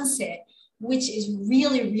hansei, which is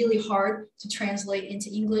really, really hard to translate into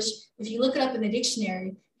English. If you look it up in the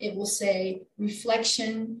dictionary, it will say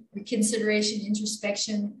reflection, reconsideration,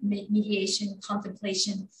 introspection, mediation,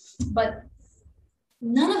 contemplation, but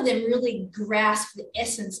none of them really grasp the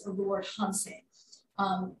essence of the word hansei.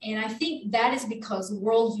 And I think that is because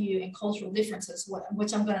worldview and cultural differences,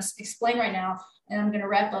 which I'm going to explain right now, and I'm going to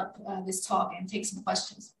wrap up this talk and take some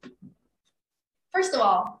questions. First of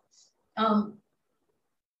all,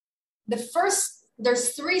 there's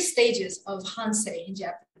 3 stages of hansei in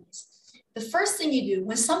Japanese. The first thing you do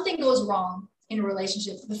when something goes wrong in a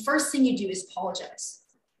relationship, the first thing you do is apologize.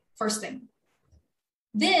 First thing.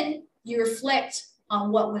 Then you reflect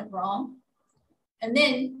on what went wrong, and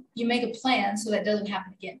then you make a plan so that doesn't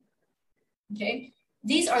happen again. Okay?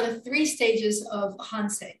 These are the 3 stages of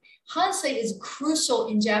hansei. Hansei is crucial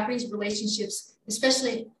in Japanese relationships,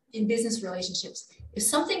 especially in business relationships. If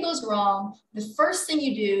something goes wrong, the first thing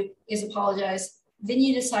you do is apologize. Then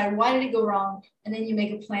you decide, why did it go wrong? And then you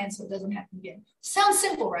make a plan so it doesn't happen again. Sounds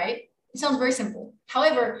simple, right? It sounds very simple.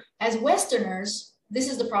 However, as Westerners, this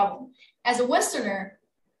is the problem. As a Westerner,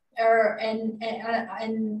 and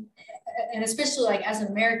especially like as an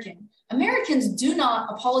American, Americans do not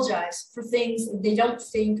apologize for things they don't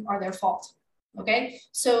think are their fault. Okay?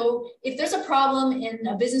 So if there's a problem in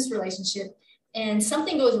a business relationship and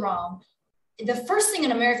something goes wrong, the first thing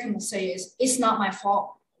an American will say is, it's not my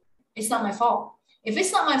fault. It's not my fault. If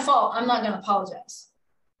it's not my fault, I'm not going to apologize.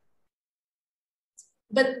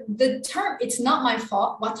 But the term, it's not my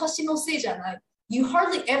fault, watashi no sei janai, you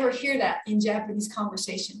hardly ever hear that in Japanese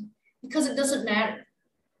conversation because it doesn't matter.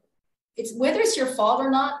 It's whether it's your fault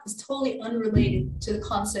or not is totally unrelated to the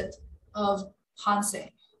concept of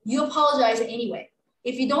hansei. You apologize anyway.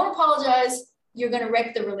 If you don't apologize, you're going to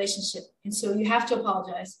wreck the relationship. And so you have to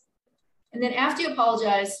apologize. And then after you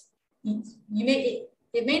apologize,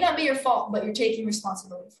 it may not be your fault, but you're taking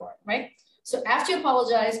responsibility for it, right? So after you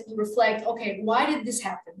apologize, you reflect, okay, why did this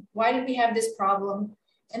happen? Why did we have this problem?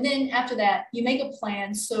 And then after that, you make a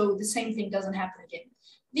plan so the same thing doesn't happen again.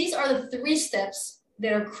 These are the 3 steps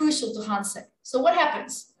that are crucial to hansei. So what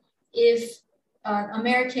happens if an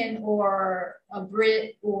American or a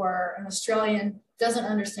Brit or an Australian doesn't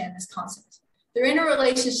understand this concept? They're in a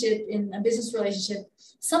relationship, in a business relationship,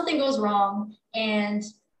 something goes wrong, and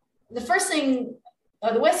the first thing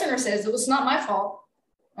the Westerner says, it was not my fault,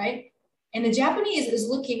 right? And the Japanese is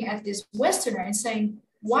looking at this Westerner and saying,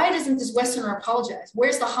 why doesn't this Westerner apologize?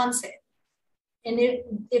 Where's the hansei? And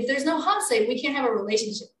if there's no hansei, we can't have a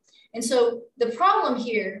relationship. And so the problem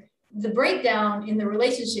here, the breakdown in the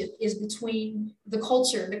relationship is between the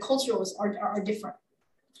culture. The cultures are different,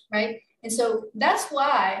 right? And so that's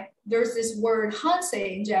why there's this word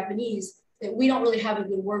hansei in Japanese that we don't really have a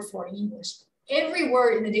good word for in English. Every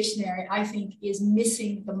word in the dictionary, I think, is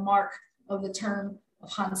missing the mark of the term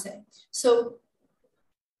of hansei. So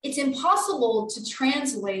it's impossible to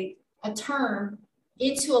translate a term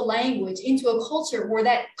into a language, into a culture where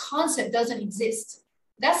that concept doesn't exist.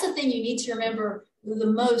 That's the thing you need to remember the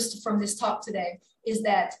most from this talk today, is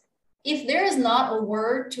that if there is not a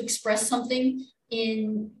word to express something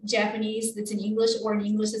in Japanese that's in English or in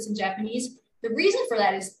English that's in Japanese, the reason for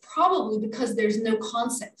that is probably because there's no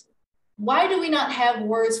concept. Why do we not have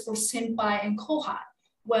words for senpai and kohai?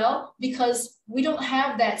 Well, because we don't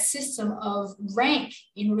have that system of rank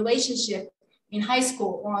in relationship in high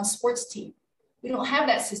school or on sports team. We don't have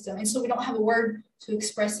that system, and so we don't have a word to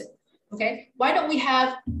express it. Okay, why don't we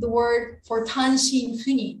have the word for tanshin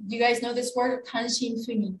funi? Do you guys know this word, tanshin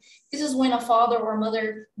funi? This is when a father or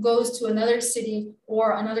mother goes to another city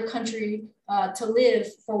or another country to live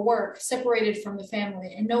for work, separated from the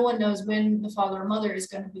family, and no one knows when the father or mother is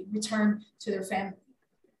going to be returned to their family.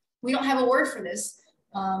 We don't have a word for this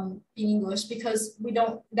in English because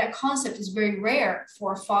that concept is very rare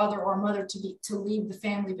for a father or a mother to leave the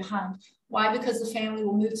family behind. Why? Because the family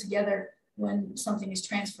will move together when something is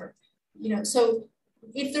transferred. So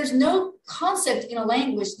if there's no concept in a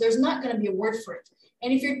language, there's not going to be a word for it.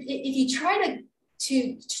 And if you try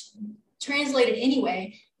to translate it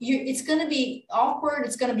anyway, it's going to be awkward,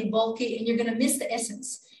 it's going to be bulky, and you're going to miss the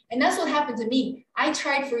essence. And that's what happened to me. I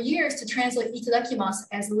tried for years to translate itadakimasu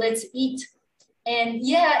as let's eat. And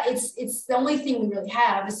yeah, it's the only thing we really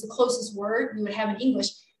have. It's the closest word we would have in English.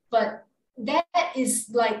 But that is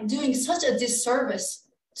like doing such a disservice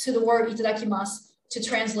to the word itadakimasu to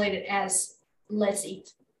translate it as let's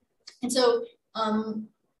eat. And so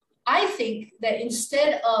I think that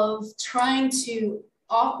instead of trying to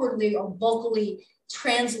awkwardly or bulkily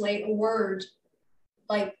translate a word,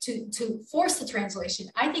 like to force the translation,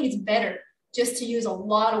 I think it's better just to use a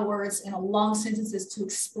lot of words and long sentences to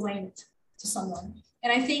explain it to someone.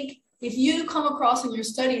 And I think if you come across in your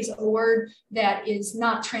studies a word that is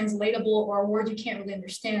not translatable or a word you can't really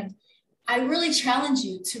understand, I really challenge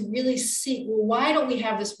you to really see, well, why don't we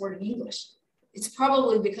have this word in English? It's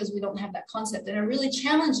probably because we don't have that concept. And I really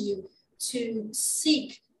challenge you to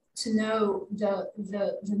seek to know the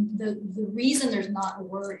reason there's not a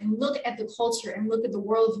word, and look at the culture and look at the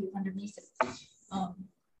worldview underneath it.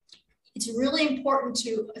 It's really important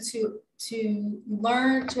to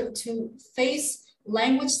learn to face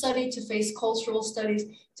language study, to face cultural studies,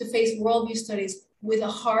 to face worldview studies with a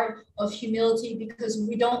heart of humility, because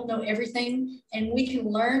we don't know everything, and we can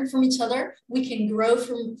learn from each other. We can grow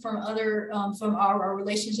from our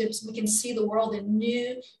relationships. We can see the world in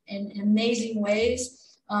new and amazing ways.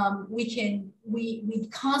 We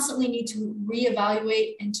constantly need to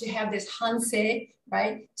reevaluate and to have this hansei,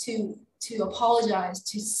 right? To apologize,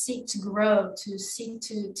 to seek to grow, to seek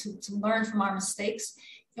to learn from our mistakes.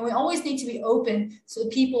 And we always need to be open to the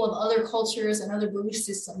people of other cultures and other belief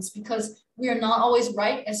systems, because we are not always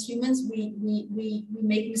right as humans. We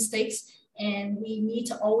make mistakes, and we need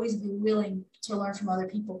to always be willing to learn from other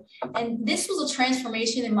people. And this was a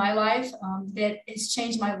transformation in my life that has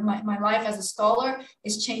changed my life as a scholar.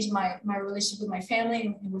 It's changed my relationship with my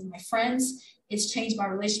family and with my friends. It's changed my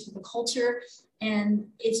relationship with the culture. And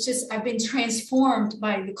it's just, I've been transformed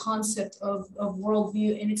by the concept of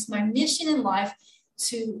worldview. And it's my mission in life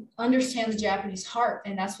to understand the Japanese heart.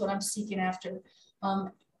 And that's what I'm seeking after.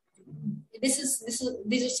 These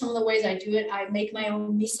are some of the ways I do it. I make my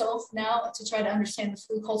own miso now to try to understand the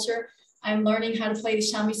food culture. I'm learning how to play the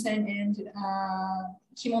shamisen and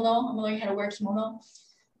kimono. I'm learning how to wear kimono.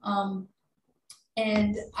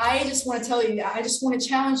 And I just want to tell you, I just want to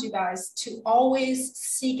challenge you guys to always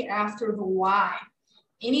seek after the why.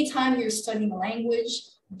 Anytime you're studying a language,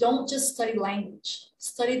 don't just study language.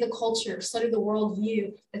 Study the culture, study the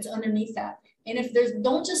worldview that's underneath that. And if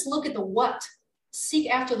don't just look at the what, seek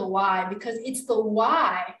after the why, because it's the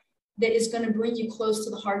why that is going to bring you close to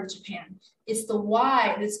the heart of Japan. It's the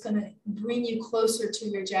why that's going to bring you closer to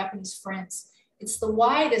your Japanese friends. It's the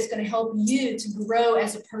why that's going to help you to grow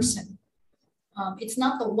as a person. It's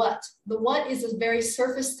not the what. The what is a very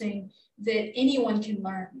surface thing that anyone can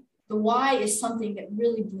learn. The why is something that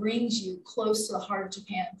really brings you close to the heart of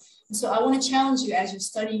Japan. And so I want to challenge you as you're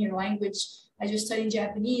studying your language, as you're studying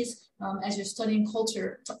Japanese, as you're studying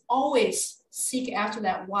culture, to always seek after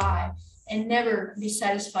that why and never be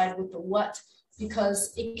satisfied with the what,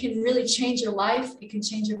 because it can really change your life. It can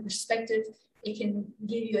change your perspective. It can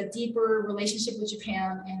give you a deeper relationship with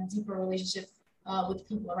Japan and a deeper relationship with the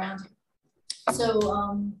people around you.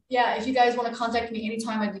 So yeah, if you guys want to contact me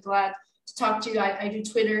anytime, I'd be glad to talk to you. I do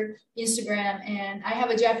Twitter, Instagram, and I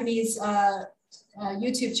have a Japanese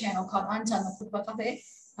YouTube channel called Anchan no Futba Cafe.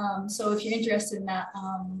 So if you're interested in that,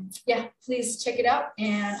 yeah, please check it out.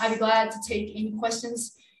 And I'd be glad to take any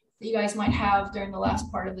questions that you guys might have during the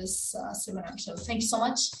last part of this seminar. So thank you so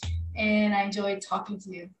much. And I enjoyed talking to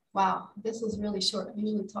you. Wow, this was really short. I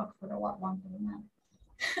usually talk for a lot longer than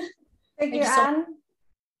that. Thank you, Anne.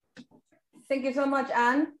 Thank you so much,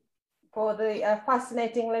 Anne, for the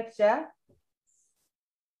fascinating lecture.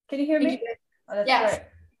 Can you hear me? Oh, that's yes. great.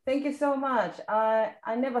 Thank you so much.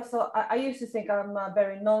 I never thought, I used to think I'm a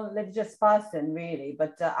very non-religious person, really,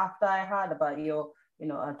 but after I heard about your,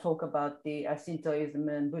 talk about the Shintoism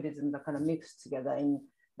and Buddhism that kind of mixed together in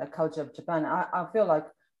the culture of Japan, I feel like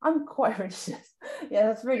I'm quite religious. Yeah,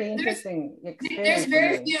 that's really interesting experience.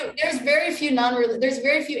 There's very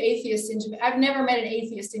few atheists in Japan. I've never met an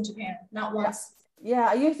atheist in Japan, not once. Yeah,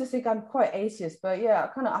 I used to think I'm quite atheist, but yeah,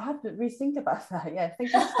 I have to rethink about that. Yeah,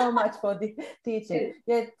 thank you so much for the teaching.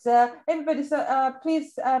 Yeah, everybody, so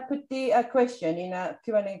please put the question in a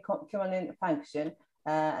Q&A function,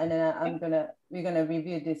 and then we're gonna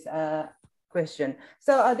review this question.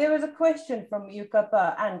 So there was a question from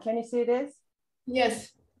Yukapa. Anne, can you see this?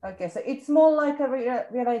 Yes. Okay, so it's more like a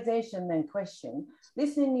realization than question.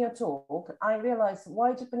 Listening to your talk, I realized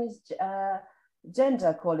why Japanese gender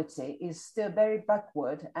equality is still very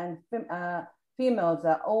backward, and females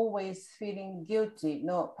are always feeling guilty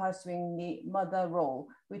not pursuing the mother role,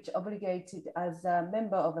 which obligated as a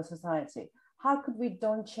member of a society. How could we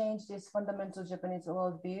don't change this fundamental Japanese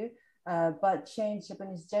worldview, but change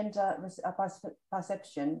Japanese gender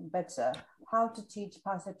perception better? How to teach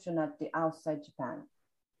perception at the outside Japan?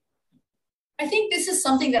 I think this is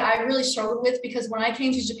something that I really struggled with, because when I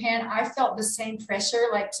came to Japan, I felt the same pressure,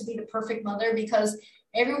 like to be the perfect mother, because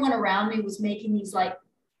everyone around me was making these like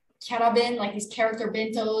karaben, like these character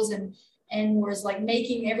bentos, and was like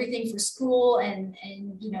making everything for school, and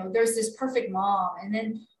you know, there's this perfect mom. And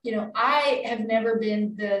then, you know, I have never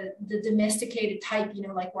been the domesticated type, you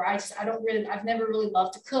know, like where I've never really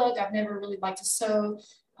loved to cook. I've never really liked to sew.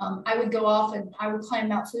 I would go off and I would climb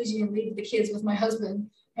Mount Fuji and leave the kids with my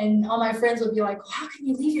husband. And all my friends would be like, how can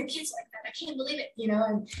you leave your kids like that? I can't believe it, you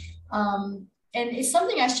know? And it's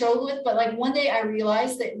something I struggle with, but like one day I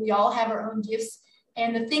realized that we all have our own gifts.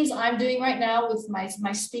 And the things I'm doing right now with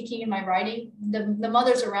my speaking and my writing, the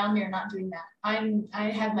mothers around me are not doing that. I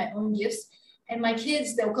have my own gifts. And my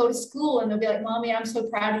kids, they'll go to school and they'll be like, Mommy, I'm so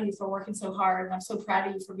proud of you for working so hard. And I'm so proud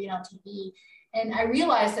of you for being on TV. And I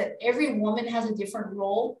realized that every woman has a different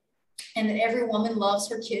role, and that every woman loves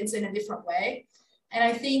her kids in a different way. And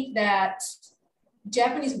I think that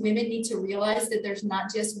Japanese women need to realize that there's not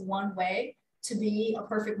just one way to be a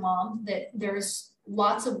perfect mom, that there's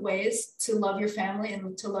lots of ways to love your family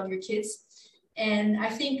and to love your kids. And I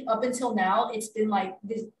think up until now, it's been like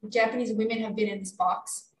the Japanese women have been in this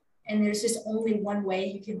box, and there's just only one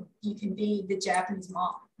way you can be the Japanese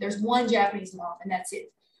mom. There's one Japanese mom, and that's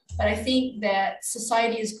it. But I think that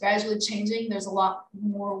society is gradually changing. There's a lot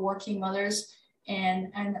more working mothers,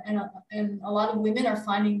 and a lot of women are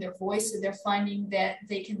finding their voice, and they're finding that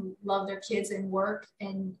they can love their kids and work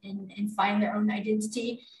and find their own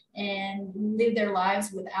identity and live their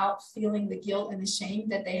lives without feeling the guilt and the shame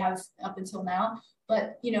that they have up until now.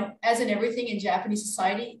 But, you know, as in everything in Japanese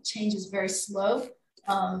society, change is very slow.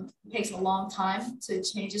 It takes a long time to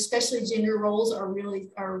change, especially gender roles are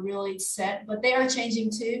really set, but they are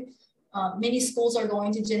changing too. Many schools are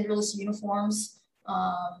going to genderless uniforms.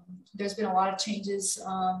 There's been a lot of changes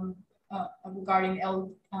regarding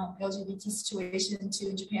LGBT situation too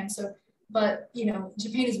in Japan. So, but you know,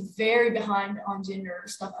 Japan is very behind on gender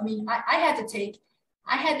stuff. I mean, I had to take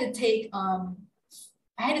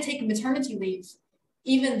maternity leave,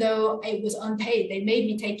 even though it was unpaid. They made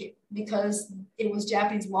me take it because it was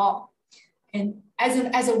Japanese law. And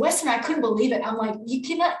as a Westerner, I couldn't believe it. I'm like, you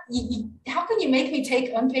cannot, how can you make me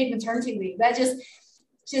take unpaid maternity leave? That just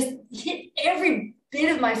hit every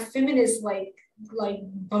bit of my feminist like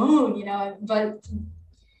bone, you know. But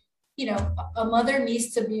you know, a mother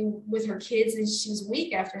needs to be with her kids, and she's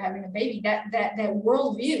weak after having a baby. That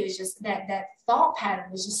worldview is just that thought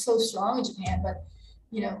pattern is just so strong in Japan. But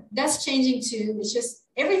you know, that's changing too. It's just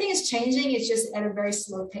everything is changing. It's just at a very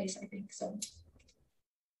slow pace, I think. So.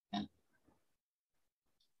 Yeah.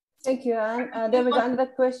 Thank you, Anne. There was another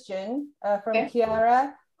question from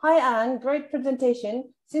Kiara. Hi, Anne. Great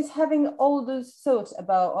presentation. Since having all those thoughts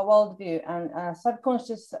about a worldview and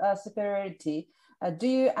subconscious superiority, do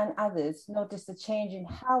you and others notice the change in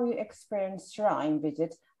how you experience shrine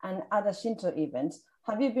visits and other Shinto events?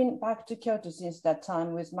 Have you been back to Kyoto since that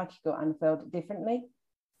time with Makiko and felt differently?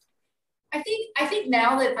 I think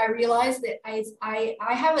now that I realize that I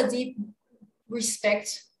have a deep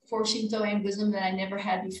respect for Shinto and Buddhism that I never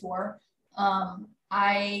had before.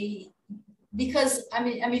 Because I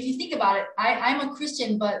mean, if you think about it, I'm a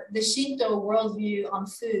Christian, but the Shinto worldview on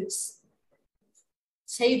foods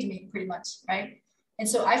saved me pretty much, right? And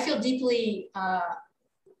so I feel deeply,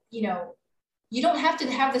 you know, you don't have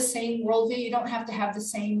to have the same worldview, you don't have to have the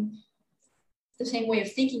same way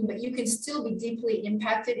of thinking, but you can still be deeply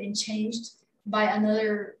impacted and changed by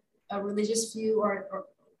another religious view or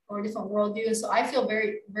a different worldview. And so I feel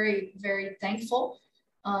very, very, very thankful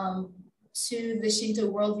to the Shinto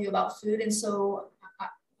worldview about food. And so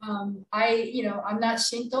you know, I'm not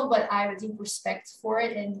Shinto, but I have a deep respect for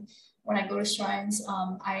it. And when I go to shrines,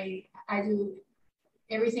 I do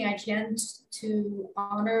everything I can to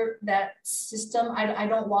honor that system. I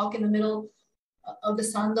don't walk in the middle of the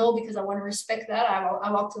sando because I want to respect that.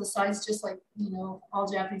 I walk to the sides just like, you know,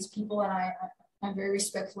 all Japanese people, and I'm very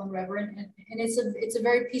respectful and reverent, and it's a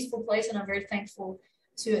very peaceful place, and I'm very thankful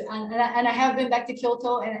to it. And I have been back to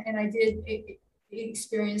Kyoto, and I did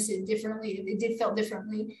experience it differently. It did felt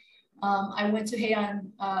differently. I went to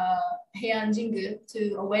Heian Jingu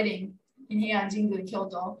to a wedding in Heian Jingu in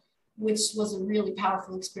Kyoto, which was a really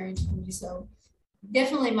powerful experience for me. So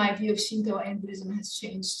definitely my view of Shinto and Buddhism has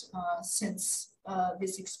changed since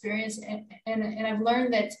this experience. And I've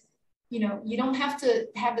learned that, you know, you don't have to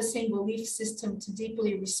have the same belief system to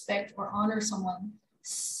deeply respect or honor someone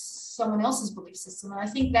else's belief system. And I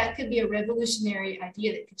think that could be a revolutionary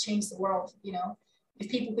idea that could change the world. You know, if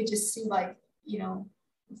people could just see, like, you know,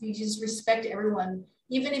 if you just respect everyone,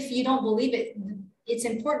 even if you don't believe it, it's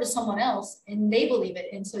important to someone else and they believe it.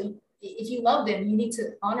 And so if you love them, you need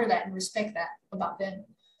to honor that and respect that about them.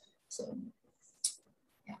 So,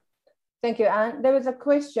 yeah. Thank you, Anne. There was a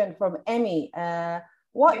question from Emmy.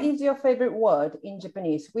 What is your favorite word in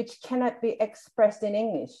Japanese which cannot be expressed in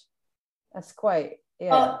English? That's quite,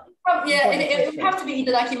 yeah. It would have to be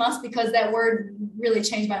itadakimasu because that word really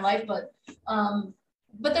changed my life. But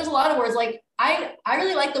there's a lot of words. Like I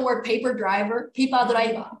really like the word paper driver, pipa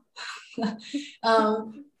driver,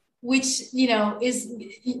 which, you know, is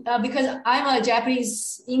because I'm a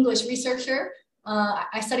Japanese English researcher.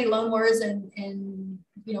 I study loanwords and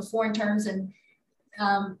you know, foreign terms, and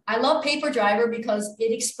I love paper driver because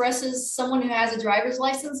it expresses someone who has a driver's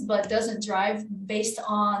license but doesn't drive based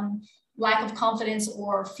on lack of confidence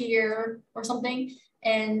or fear or something.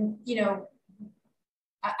 And, you know,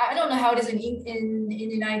 I don't know how it is in the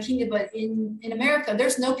United Kingdom, but in America,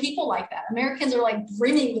 there's no people like that. Americans are like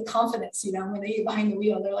brimming with confidence, you know, when they get behind the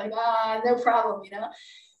wheel, they're like, no problem, you know?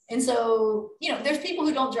 And so, you know, there's people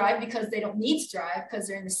who don't drive because they don't need to drive because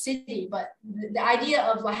they're in the city. But the idea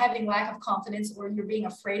of like having lack of confidence or you're being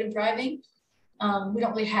afraid of driving, we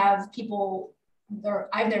don't really have people, or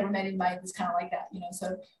I've never met anybody that's kind of like that, you know?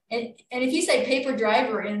 So, and if you say paper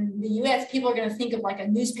driver in the US, people are going to think of like a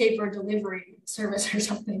newspaper delivery service or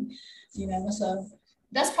something, you know? So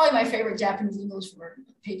that's probably my favorite Japanese English word,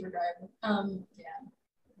 paper driver. Yeah.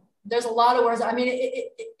 There's a lot of words. I mean,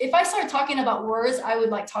 if I start talking about words, I would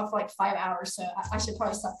like talk for like 5 hours. So I should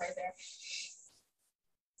probably stop right there.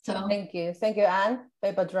 So thank you, Anne.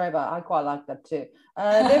 Paper driver, I quite like that too.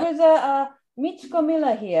 There was a Michiko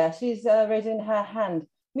Miller here. She's raising her hand.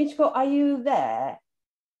 Michiko, are you there?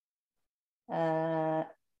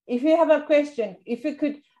 If you have a question, if you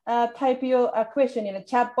could type your question in the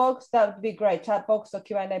chat box, that would be great. Chat box or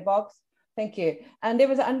Q&A box. Thank you. And there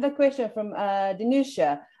was another question from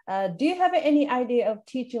Danusha. Do you have any idea of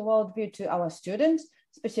teaching worldview to our students,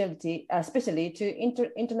 especially to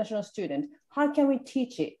international students? How can we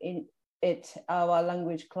teach it in our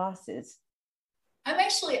language classes? I'm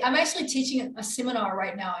actually teaching a seminar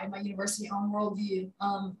right now at my university on worldview,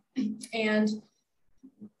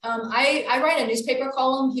 I write a newspaper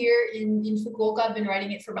column here in Fukuoka. I've been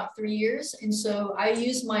writing it for about 3 years, and so I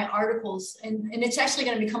use my articles, and it's actually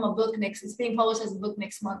going to become a book next. It's being published as a book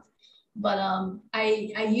next month, but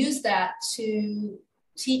I use that to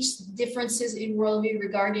teach differences in worldview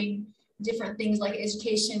regarding different things like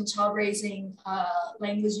education, child raising,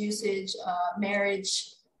 language usage,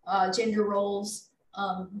 marriage, gender roles.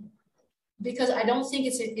 Because I don't think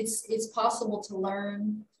it's possible to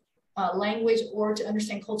learn language or to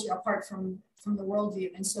understand culture apart from the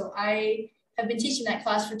worldview. And so I have been teaching that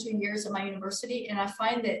class for 2 years at my university, and I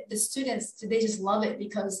find that the students, they just love it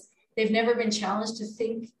because they've never been challenged to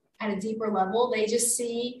think at a deeper level. They just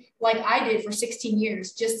see, like I did for 16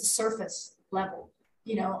 years, just the surface level.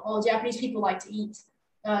 You know, oh, Japanese people like to eat.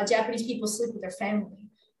 Japanese people sleep with their family.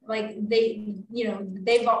 Like they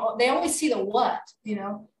only see the what, you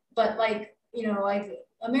know, but like, you know, like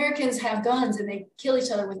Americans have guns and they kill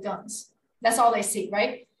each other with guns. That's all they see,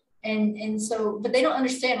 right? And so, but they don't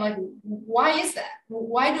understand, like, why is that?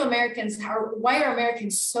 Why are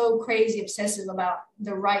Americans so crazy obsessive about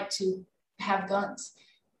the right to have guns,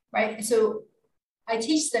 right? And so I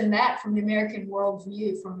teach them that from the American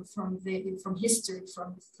worldview, from history,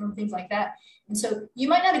 from things like that. And so you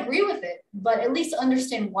might not agree with it, but at least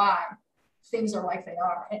understand why things are like they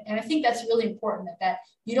are. And I think that's really important, that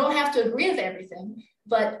you don't have to agree with everything,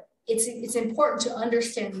 but it's important to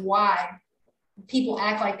understand why people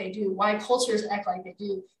act like they do, why cultures act like they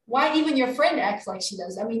do, why even your friend acts like she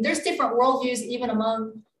does. I mean, there's different worldviews even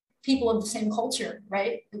among people of the same culture,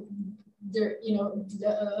 right? They're, you know,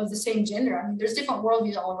 of the same gender. I mean, there's different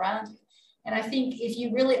worldviews all around you. And I think if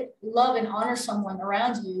you really love and honor someone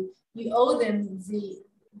around you, you owe them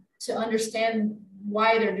to understand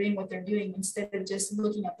why they're doing what they're doing instead of just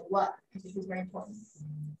looking at the what. I think is very important.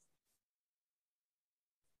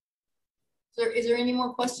 Is there any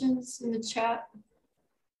more questions in the chat?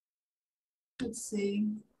 Let's see.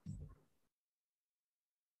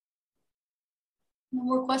 No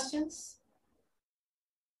more questions?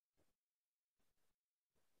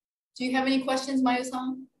 Do you have any questions,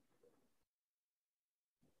 Mayo-san?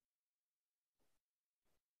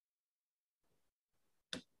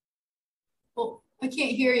 Oh, I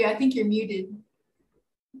can't hear you. I think you're muted.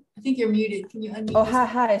 I think you're muted. Can you unmute? Oh,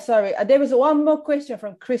 hi. Sorry. There was one more question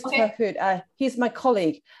from Christopher Okay. Hood. He's my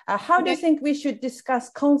colleague. How do you think we should discuss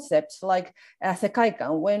concepts like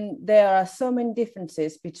Sekaikan when there are so many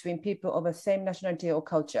differences between people of the same nationality or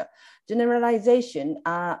culture? Generalization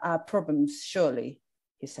are problems, surely,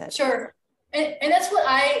 he said. Sure. And that's what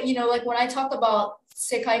I, like when I talk about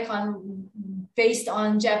Sekaikan based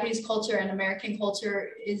on Japanese culture and American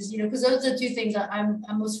culture is, because those are the two things that I'm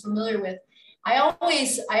most familiar with. I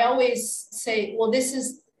always say, well, this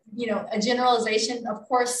is, a generalization. Of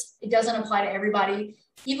course, it doesn't apply to everybody.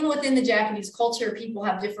 Even within the Japanese culture, people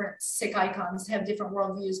have different Sekaikans, have different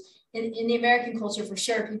worldviews. In the American culture, for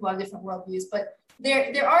sure, people have different worldviews. But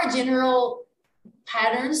there are general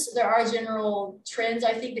patterns. There are general trends,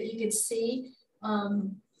 I think, that you can see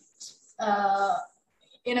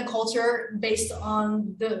in a culture based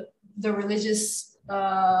on the religious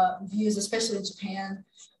views, especially in Japan.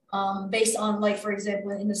 Based on, like, for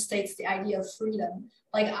example, in the States, the idea of freedom.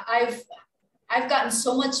 Like I've gotten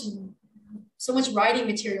so much writing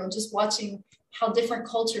material just watching how different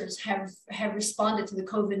cultures have responded to the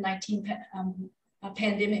COVID-19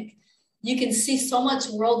 pandemic. You can see so much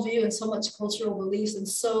worldview and so much cultural beliefs and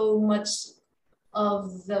so much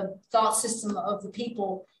of the thought system of the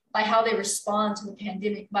people by how they respond to the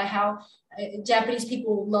pandemic, by how Japanese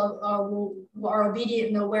people are obedient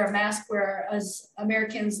and they'll wear a mask, whereas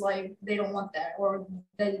Americans, like, they don't want that. Or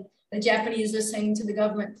the Japanese are saying to the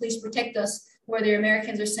government, please protect us, where the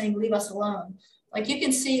Americans are saying, leave us alone. Like, you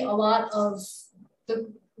can see a lot of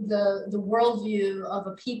the worldview of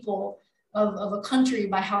a people, of a country,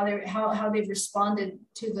 by how they've responded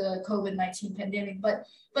to the COVID-19 pandemic. But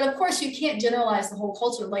of course, you can't generalize the whole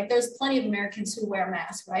culture. Like, there's plenty of Americans who wear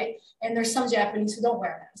masks, right? And there's some Japanese who don't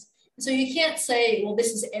wear masks. So you can't say, well,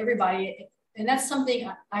 this is everybody. And that's something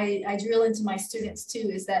I drill into my students too,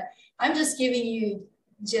 is that I'm just giving you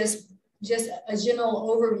just a general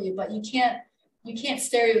overview, but you can't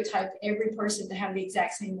stereotype every person to have the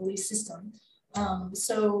exact same belief system.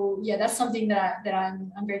 So yeah, that's something that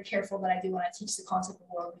I'm very careful that I do when I teach the concept of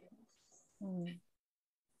worldview.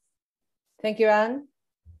 Thank you, Anne.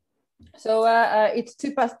 So it's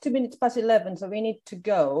 2 minutes past 11, so we need to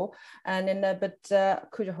go. And then,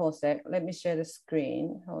 could you hold a sec? Let me share the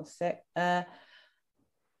screen. Hold a sec. Where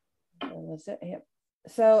was it? Here.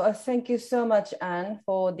 So thank you so much, Anne,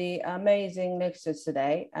 for the amazing lectures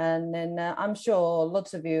today. And then I'm sure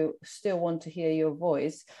lots of you still want to hear your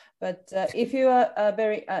voice. But if you are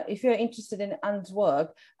if you're interested in Anne's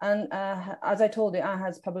work, and as I told you, Anne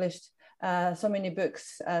has published so many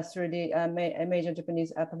books through the major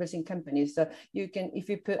Japanese publishing companies. So you can, if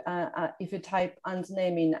you type Anne's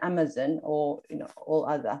name in Amazon or all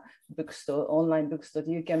other bookstore, online bookstores,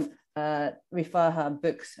 you can refer her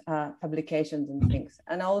books, publications and things.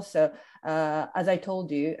 And also, as I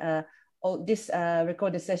told you, this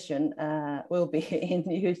recorded session will be in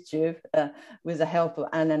YouTube with the help of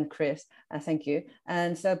Anne and Chris. Thank you.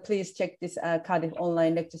 And so please check this Cardiff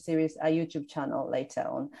Online Lecture Series YouTube channel later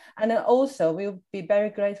on. And then also, we'll be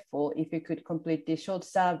very grateful if you could complete this short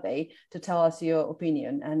survey to tell us your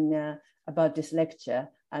opinion and about this lecture.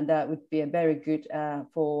 And that would be a very good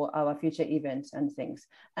for our future events and things.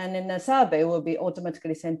 And then the survey will be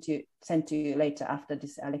automatically sent to you later after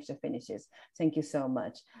this lecture finishes. Thank you so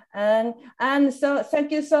much. And so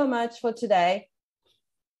thank you so much for today.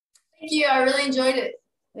 Thank you. I really enjoyed it.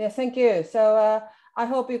 Yeah, thank you. So I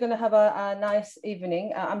hope you're going to have a nice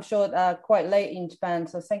evening. I'm sure quite late in Japan.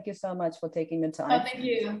 So thank you so much for taking the time. Oh, thank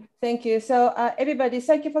you. Thank you. So everybody,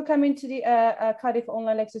 thank you for coming to the Cardiff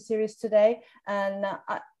Online Lecture Series today. And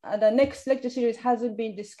the next lecture series hasn't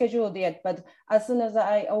been scheduled yet, but as soon as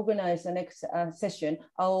I organize the next session,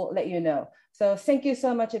 I'll let you know. So thank you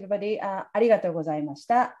so much, everybody. ありがとうございまし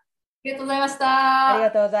た。ありがとうございました。あり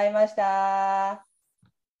がとうございました。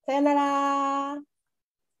さよなら。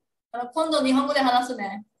今度日本語で話す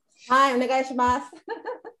ね。はい、お願いします。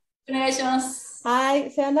お願いします。はい、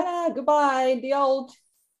さよなら。Goodbye, deall.